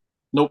 doing it.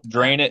 Nope.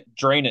 Drain it.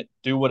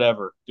 Do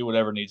whatever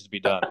needs to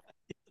be done.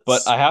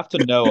 But I have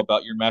to know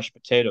about your mashed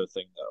potato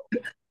thing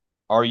though.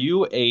 Are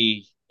you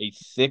a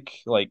thick,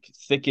 like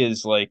thick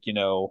is like,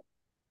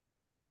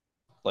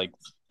 like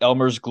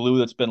Elmer's glue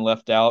that's been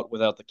left out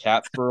without the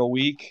cap for a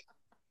week?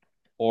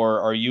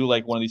 Or are you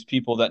like one of these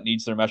people that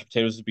needs their mashed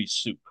potatoes to be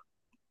soup?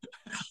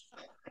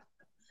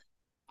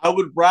 I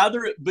would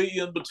rather it be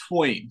in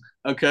between.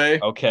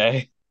 Okay.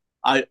 Okay.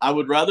 I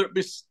would rather it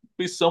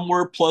be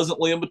somewhere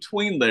pleasantly in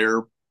between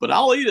there, but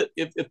I'll eat it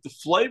if the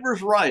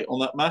flavor's right on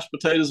that mashed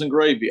potatoes and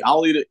gravy.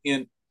 I'll eat it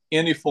in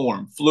any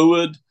form,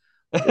 fluid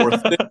or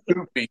thick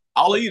soupy.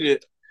 I'll eat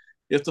it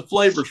if the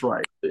flavor's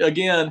right.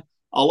 Again,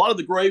 a lot of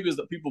the gravies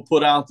that people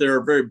put out there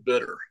are very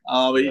bitter.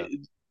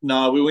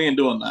 No, we ain't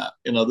doing that.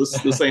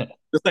 This ain't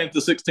the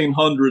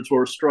 1600s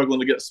where we're struggling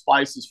to get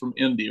spices from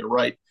India,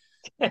 right?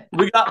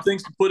 We got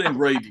things to put in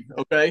gravy,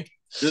 okay?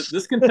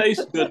 This can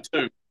taste good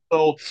too.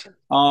 So,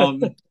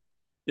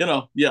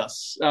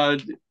 yes,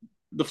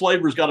 the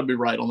flavor's got to be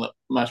right on that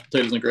mashed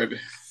potatoes and gravy.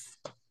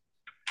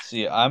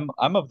 See, I'm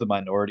of the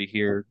minority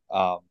here.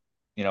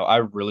 I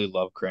really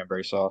love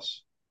cranberry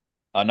sauce.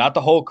 Not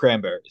the whole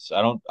cranberries.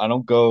 I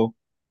don't go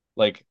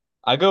like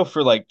I go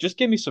for like just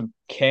give me some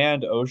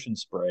canned ocean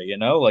spray,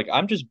 Like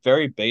I'm just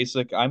very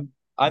basic. I'm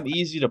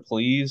easy to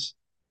please.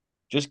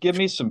 Just give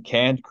me some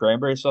canned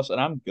cranberry sauce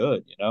and I'm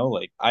good,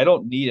 Like I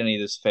don't need any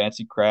of this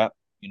fancy crap,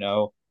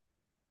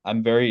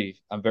 I'm very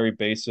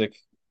basic,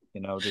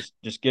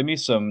 just give me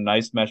some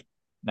nice mashed.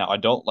 Now I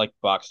don't like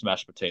boxed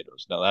mashed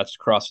potatoes. Now that's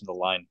crossing the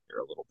line here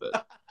a little bit.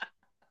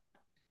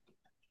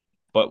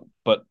 But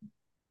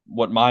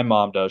what my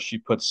mom does, she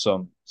puts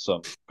some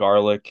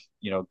garlic,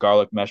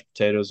 garlic mashed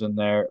potatoes in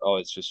there. Oh,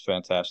 it's just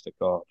fantastic.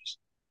 Oh,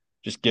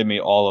 just give me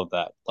all of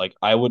that. Like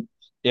I would,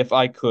 if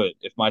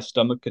my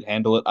stomach could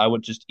handle it, I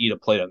would just eat a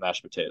plate of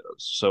mashed potatoes.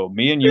 So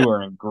me and you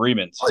are in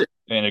agreement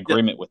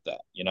with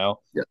that, Yeah.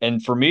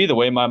 And for me, the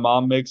way my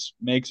mom makes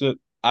it,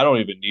 I don't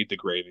even need the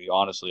gravy.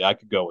 Honestly, I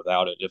could go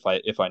without it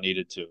if I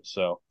needed to.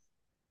 So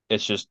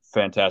it's just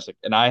fantastic.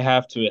 And I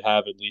have to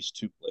have at least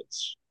 2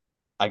 plates.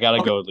 I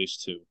gotta go at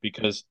least 2,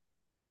 because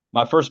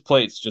my first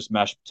plate's just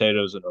mashed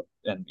potatoes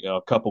and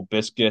a couple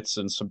biscuits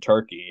and some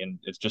turkey, and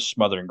it's just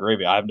smothered in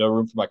gravy. I have no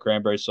room for my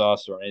cranberry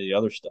sauce or any of the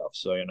other stuff.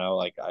 So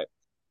like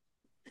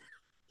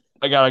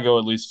I gotta go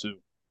at least 2.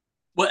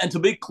 Well, and to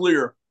be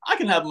clear, I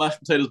can have mashed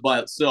potatoes by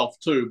itself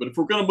too. But if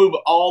we're going to move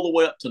it all the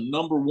way up to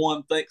number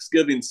one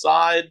Thanksgiving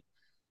side,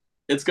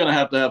 it's gonna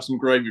have to have some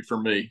gravy for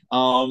me.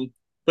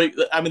 But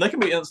I mean, that can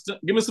be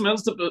instant. Give me some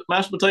instant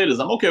mashed potatoes.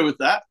 I'm okay with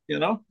that.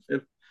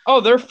 If Oh,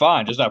 they're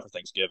fine, just not for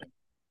Thanksgiving.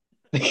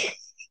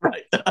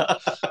 right.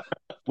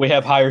 We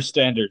have higher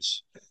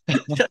standards.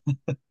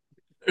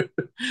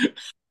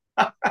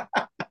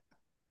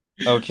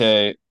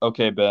 Okay,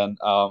 okay, Ben.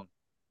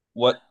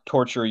 What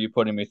torture are you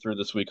putting me through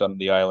this week on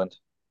the island?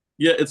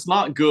 Yeah, it's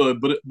not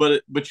good,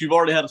 but you've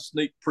already had a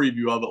sneak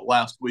preview of it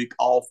last week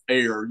off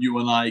air. You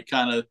and I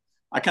kind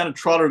of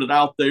trotted it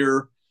out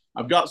there.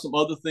 I've got some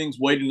other things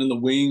waiting in the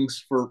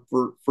wings for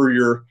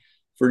your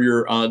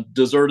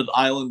deserted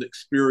island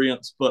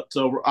experience, but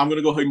I'm going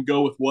to go ahead and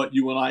go with what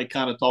you and I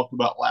kind of talked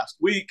about last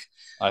week.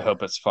 I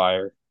hope it's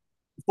fire.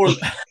 For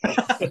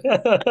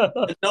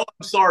no,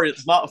 I'm sorry,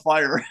 it's not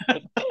fire.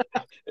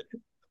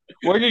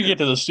 We're gonna get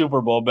to the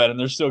Super Bowl, Ben, and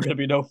there's still gonna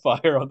be no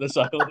fire on this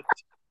island.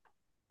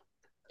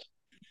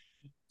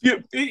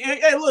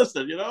 Hey,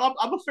 listen,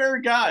 I'm a fair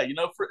guy.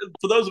 For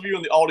those of you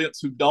in the audience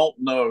who don't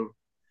know,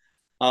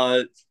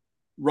 uh,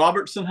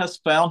 Robertson has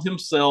found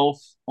himself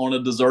on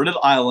a deserted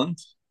island.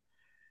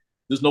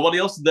 There's nobody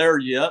else there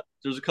yet.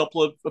 There's a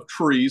couple of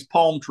trees,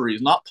 palm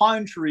trees, not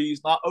pine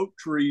trees, not oak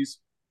trees,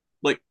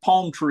 like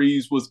palm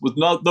trees with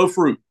no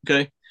fruit.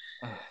 Okay,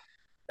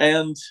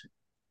 and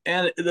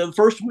the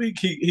first week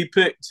he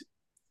picked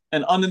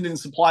an unending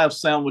supply of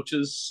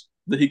sandwiches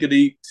that he could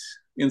eat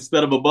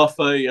instead of a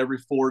buffet every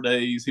 4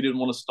 days. He didn't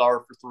want to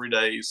starve for 3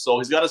 days, so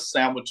he's got his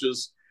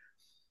sandwiches.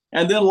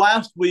 And then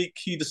last week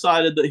he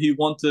decided that he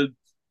wanted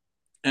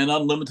an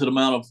unlimited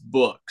amount of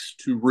books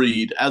to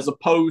read, as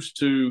opposed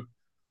to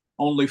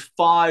only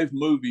 5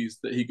 movies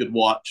that he could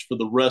watch for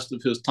the rest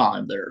of his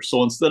time there.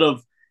 So instead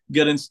of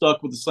getting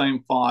stuck with the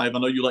same 5, I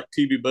know you like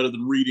TV better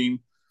than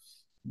reading,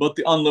 but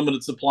the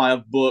unlimited supply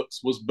of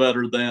books was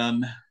better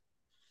than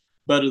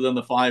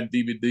the 5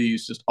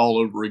 DVDs just all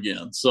over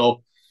again.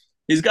 So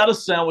he's got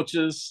his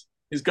sandwiches,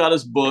 he's got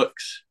his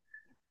books,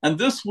 and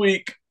this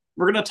week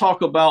we're going to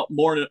talk about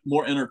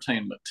more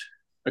entertainment.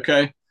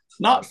 Okay,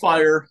 not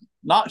fire,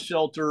 not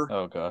shelter.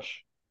 Oh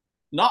gosh,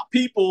 not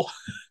people.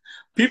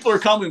 People are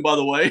coming, by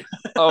the way.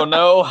 Oh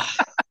no.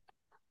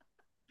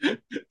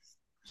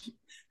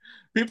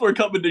 People are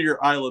coming to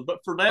your island, but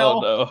for Oh now,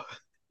 no.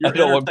 I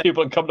don't want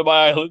people to come to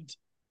my island.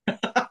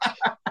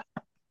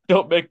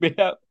 Don't make it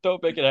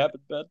happen,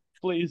 Ben.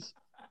 Please.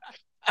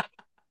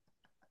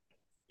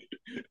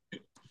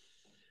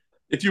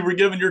 If you were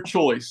given your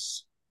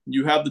choice,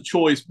 you have the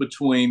choice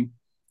between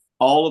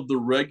all of the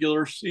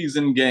regular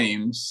season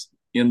games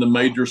in the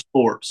major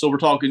sports. So we're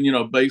talking,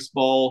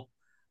 baseball,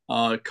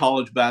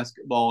 college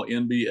basketball,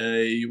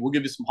 NBA. We'll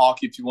give you some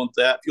hockey if you want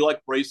that. If you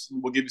like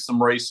racing, we'll give you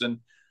some racing.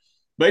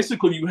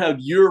 Basically, you have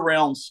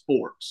year-round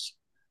sports,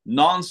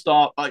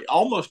 nonstop,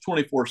 almost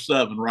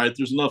 24/7, right?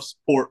 There's enough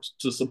sports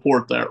to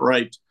support that,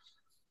 right?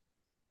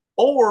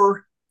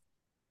 Or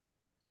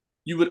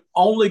you would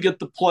only get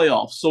the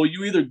playoffs. So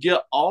you either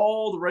get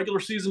all the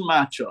regular season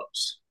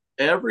matchups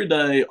every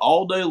day,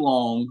 all day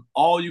long,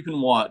 all you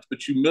can watch,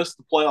 but you miss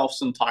the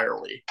playoffs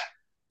entirely.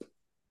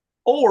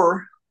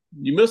 Or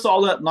you miss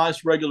all that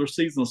nice regular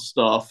season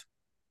stuff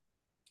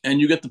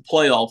and you get the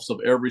playoffs of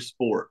every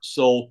sport.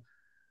 So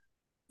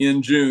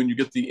in June, you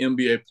get the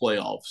NBA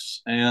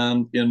playoffs.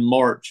 And in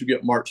March, you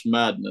get March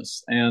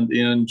Madness. And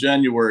in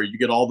January, you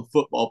get all the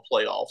football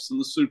playoffs and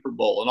the Super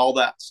Bowl and all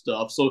that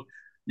stuff. So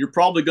you're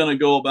probably going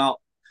to go about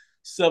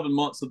 7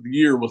 months of the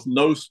year with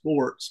no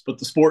sports. But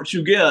the sports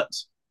you get,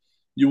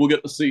 you will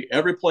get to see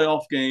every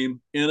playoff game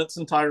in its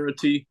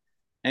entirety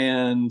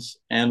and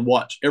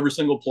watch every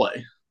single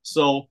play.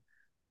 So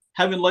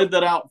having laid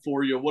that out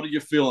for you, what are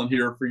you feeling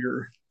here for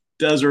your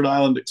desert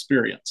island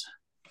experience?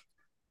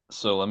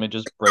 So let me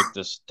just break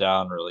this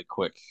down really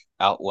quick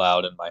out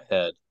loud in my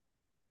head.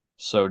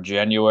 So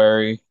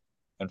January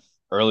and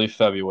early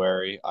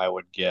February, I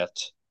would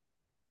get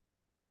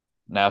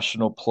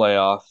national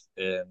playoff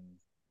in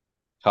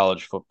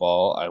college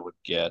football. I would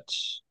get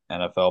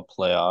NFL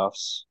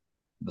playoffs,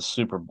 the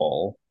Super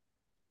Bowl.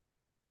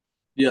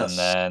 Yes. And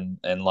then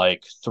in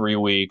like 3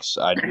 weeks,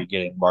 I'd be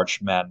getting March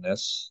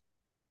Madness.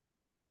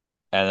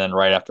 And then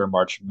right after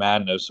March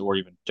Madness, or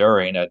even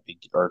during,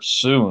 or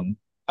soon,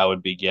 I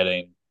would be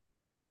getting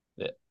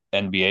the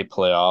NBA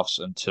playoffs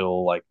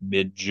until like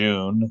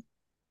mid-June.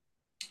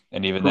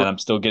 And even then, I'm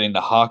still getting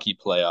the hockey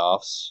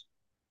playoffs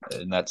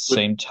in that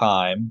same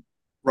time.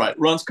 Right.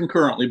 Runs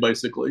concurrently,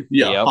 basically.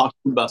 Yeah. Yep. Hockey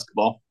and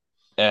basketball.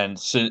 And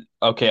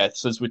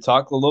since we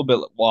talked a little bit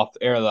off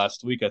air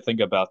last week, I think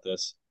about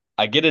this.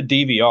 I get a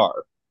DVR,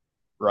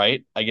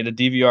 right? I get a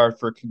DVR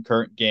for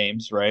concurrent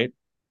games, right?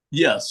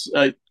 Yes.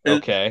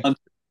 Okay. Until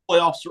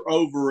playoffs are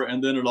over,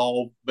 and then it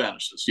all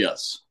vanishes.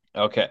 Yes.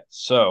 Okay.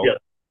 So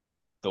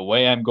the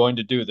way I'm going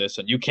to do this,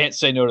 and you can't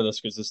say no to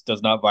this because this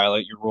does not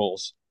violate your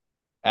rules.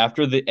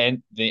 After the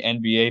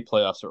NBA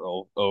playoffs are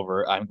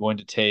over, I'm going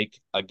to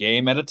take a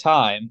game at a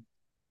time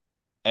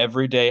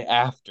every day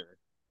after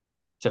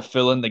to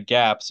fill in the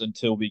gaps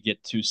until we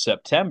get to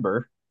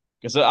September.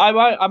 Because I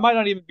might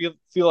not even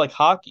feel like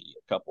hockey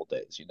a couple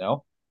days,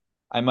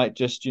 I might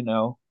just,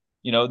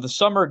 the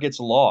summer gets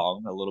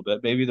long a little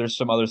bit. Maybe there's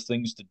some other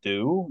things to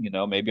do.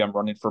 Maybe I'm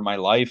running for my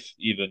life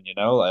even,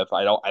 if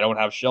I don't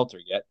have shelter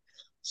yet.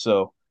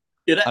 So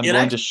I'm It going to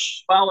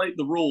actually violate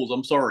the rules.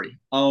 I'm sorry.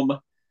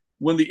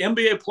 When the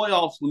NBA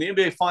playoffs, when the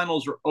NBA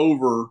finals are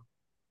over,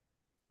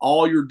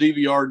 all your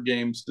DVR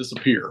games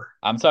disappear.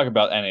 I'm talking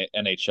about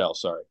NHL,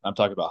 sorry. I'm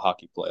talking about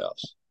hockey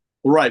playoffs.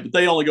 Right, but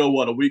they only go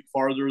what, a week You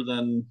farther.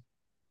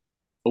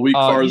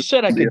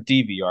 said I could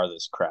DVR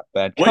this crap,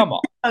 man. Wait, Come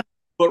on.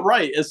 but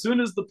right, as soon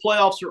as the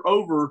playoffs are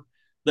over,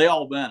 they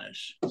all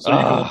vanish.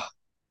 So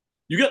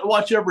you get to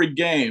watch every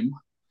game,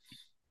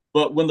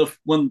 but when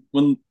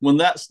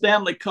that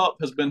Stanley Cup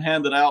has been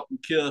handed out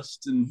and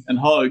kissed and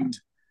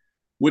hugged,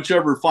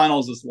 whichever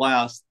finals is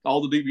last,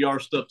 all the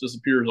DVR stuff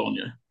disappears on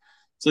you.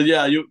 So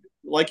yeah, you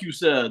like you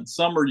said,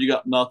 summer you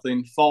got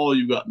nothing, fall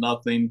you got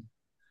nothing.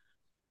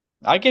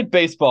 I get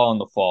baseball in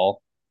the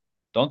fall.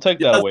 Don't take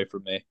that away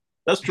from me.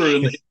 That's true.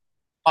 In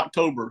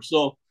October,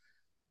 so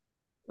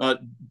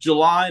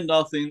July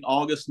nothing,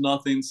 August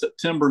nothing,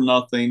 September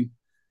nothing,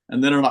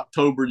 and then in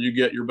October you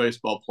get your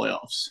baseball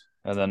playoffs.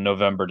 And then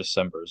November,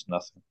 December is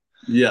nothing.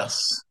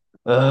 Yes.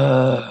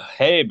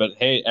 Hey,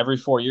 every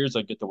 4 years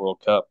I get the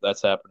World Cup.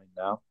 That's happening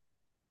now.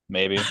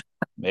 Maybe.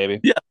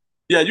 Yeah,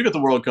 you get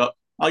the World Cup.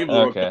 I'll give you the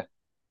World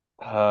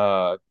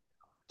Cup.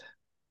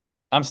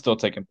 I'm still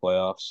taking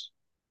playoffs.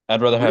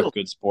 I'd rather have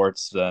good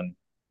sports than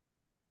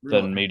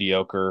Really?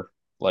 mediocre.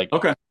 Like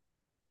Okay.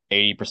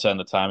 80% of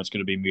the time, it's going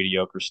to be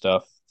mediocre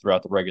stuff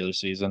throughout the regular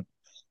season.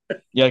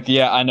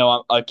 Yeah, I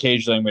know.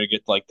 Occasionally, I'm going to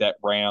get like that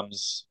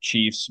Rams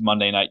Chiefs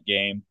Monday night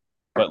game,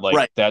 but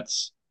like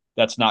that's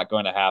not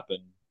going to happen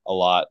a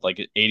lot. Like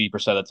 80%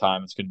 of the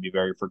time, it's going to be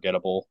very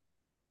forgettable,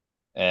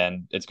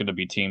 and it's going to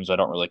be teams I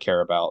don't really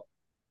care about.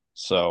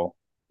 So,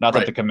 not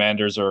that the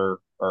Commanders are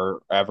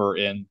ever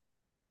in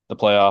the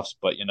playoffs,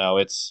 but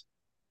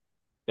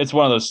it's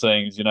one of those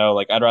things.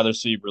 Like I'd rather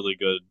see really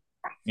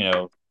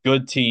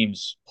good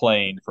teams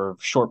playing for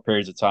short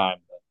periods of time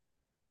than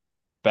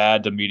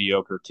bad to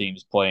mediocre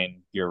teams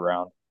playing year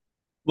round.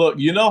 Look,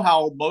 you know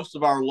how most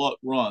of our luck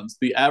runs.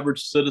 The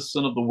average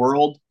citizen of the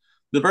world,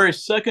 the very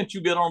second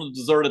you get on a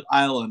deserted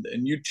island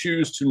and you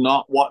choose to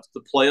not watch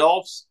the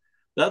playoffs,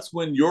 that's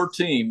when your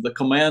team, the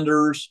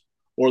Commanders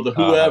or the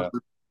whoever,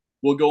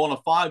 will go on a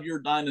 5-year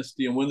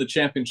dynasty and win the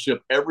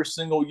championship every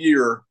single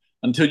year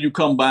until you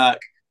come back,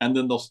 and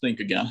then they'll stink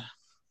again.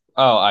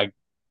 Oh, I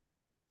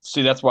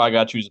see. That's why I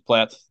got to choose the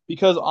playoffs,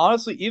 because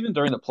honestly, even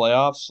during the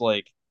playoffs,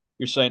 like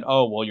you're saying,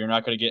 oh, well, you're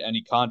not going to get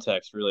any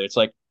context really. It's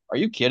like, are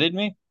you kidding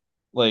me?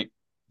 Like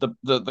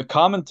the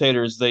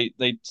commentators, they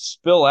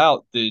spill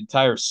out the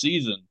entire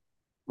season.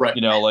 Right.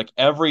 Like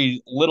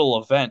every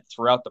little event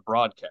throughout the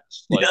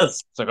broadcast. Like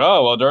It's like,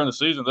 oh, well, during the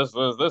season, this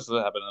is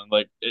happening. And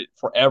like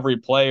for every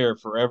player,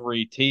 for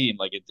every team,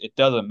 like it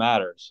doesn't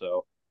matter.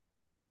 So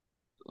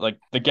like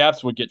the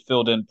gaps would get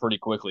filled in pretty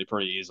quickly,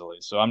 pretty easily.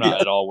 So I'm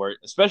not at all worried,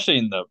 especially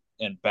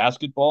in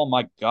basketball.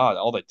 My God,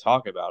 all they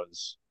talk about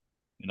is,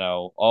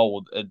 oh,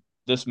 well,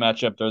 this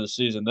matchup during the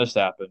season, this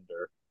happened,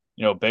 or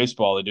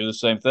baseball, they do the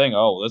same thing.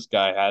 Oh, well, this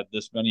guy had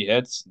this many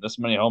hits, this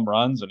many home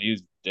runs, and he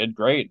did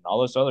great, and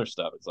all this other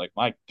stuff. It's like,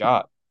 my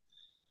God.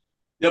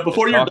 Yeah,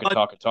 before you're done,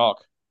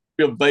 talk.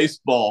 You have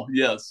baseball,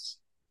 yes.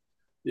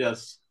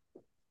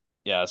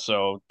 Yeah,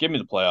 so give me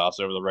the playoffs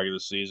over the regular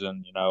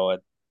season.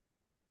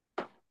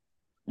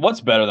 What's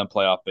better than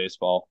playoff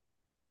baseball?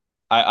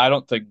 I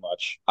don't think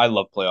much. I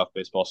love playoff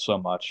baseball so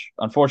much.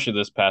 Unfortunately,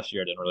 this past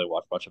year I didn't really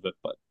watch much of it,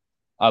 but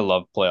I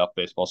love playoff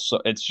baseball.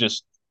 So it's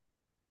just,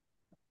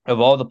 of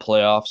all the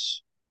playoffs,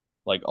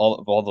 like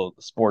all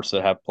the sports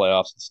that have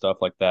playoffs and stuff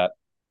like that,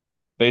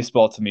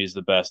 baseball to me is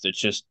the best. It's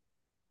just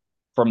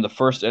from the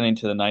first inning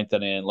to the ninth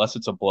inning, unless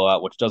it's a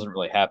blowout, which doesn't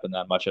really happen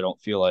that much, I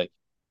don't feel like.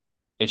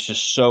 It's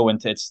just so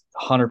intense,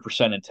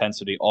 100%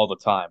 intensity all the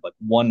time. Like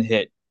one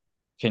hit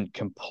can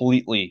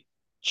completely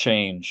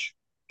change,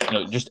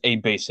 just a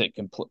base hit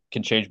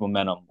can change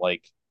momentum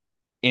like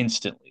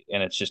instantly,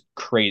 and it's just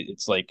crazy.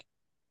 It's like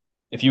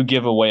if you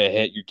give away a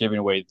hit, you're giving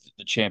away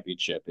the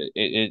championship.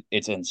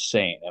 It's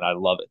insane, and I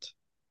love it.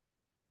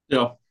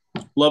 Yeah,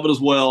 love it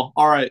as well.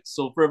 All right,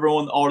 so for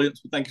everyone in the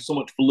audience, we thank you so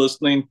much for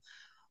listening.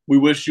 We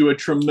wish you a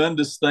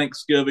tremendous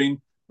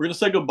Thanksgiving. We're going to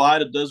say goodbye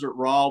to Desert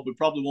Rob. We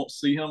probably won't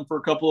see him for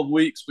a couple of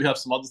weeks. We have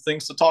some other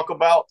things to talk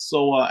about,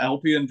 so I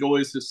hope he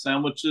enjoys his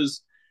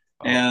sandwiches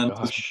and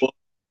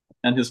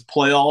his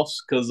playoffs,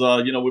 because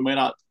we may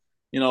not,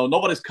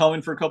 nobody's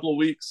coming for a couple of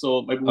weeks,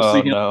 so maybe we'll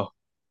see him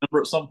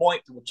at some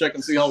point. We'll check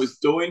and see how he's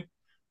doing.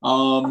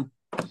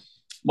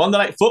 Monday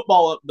Night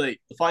Football update: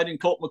 the Fighting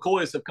Colt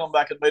McCoys have come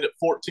back and made it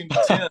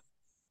 14-10,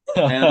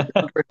 and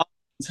DeAndre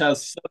Hopkins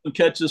has 7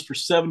 catches for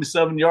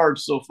 77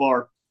 yards so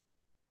far.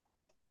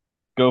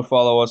 Go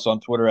follow us on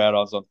Twitter at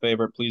Odds On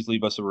Favorite. Please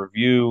leave us a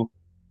review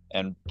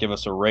and give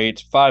us a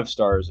rate, 5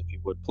 stars if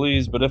you would,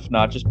 please. But if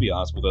not, just be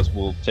honest with us.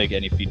 We'll take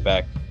any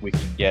feedback we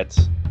can get.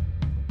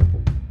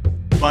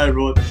 Bye,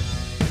 everyone.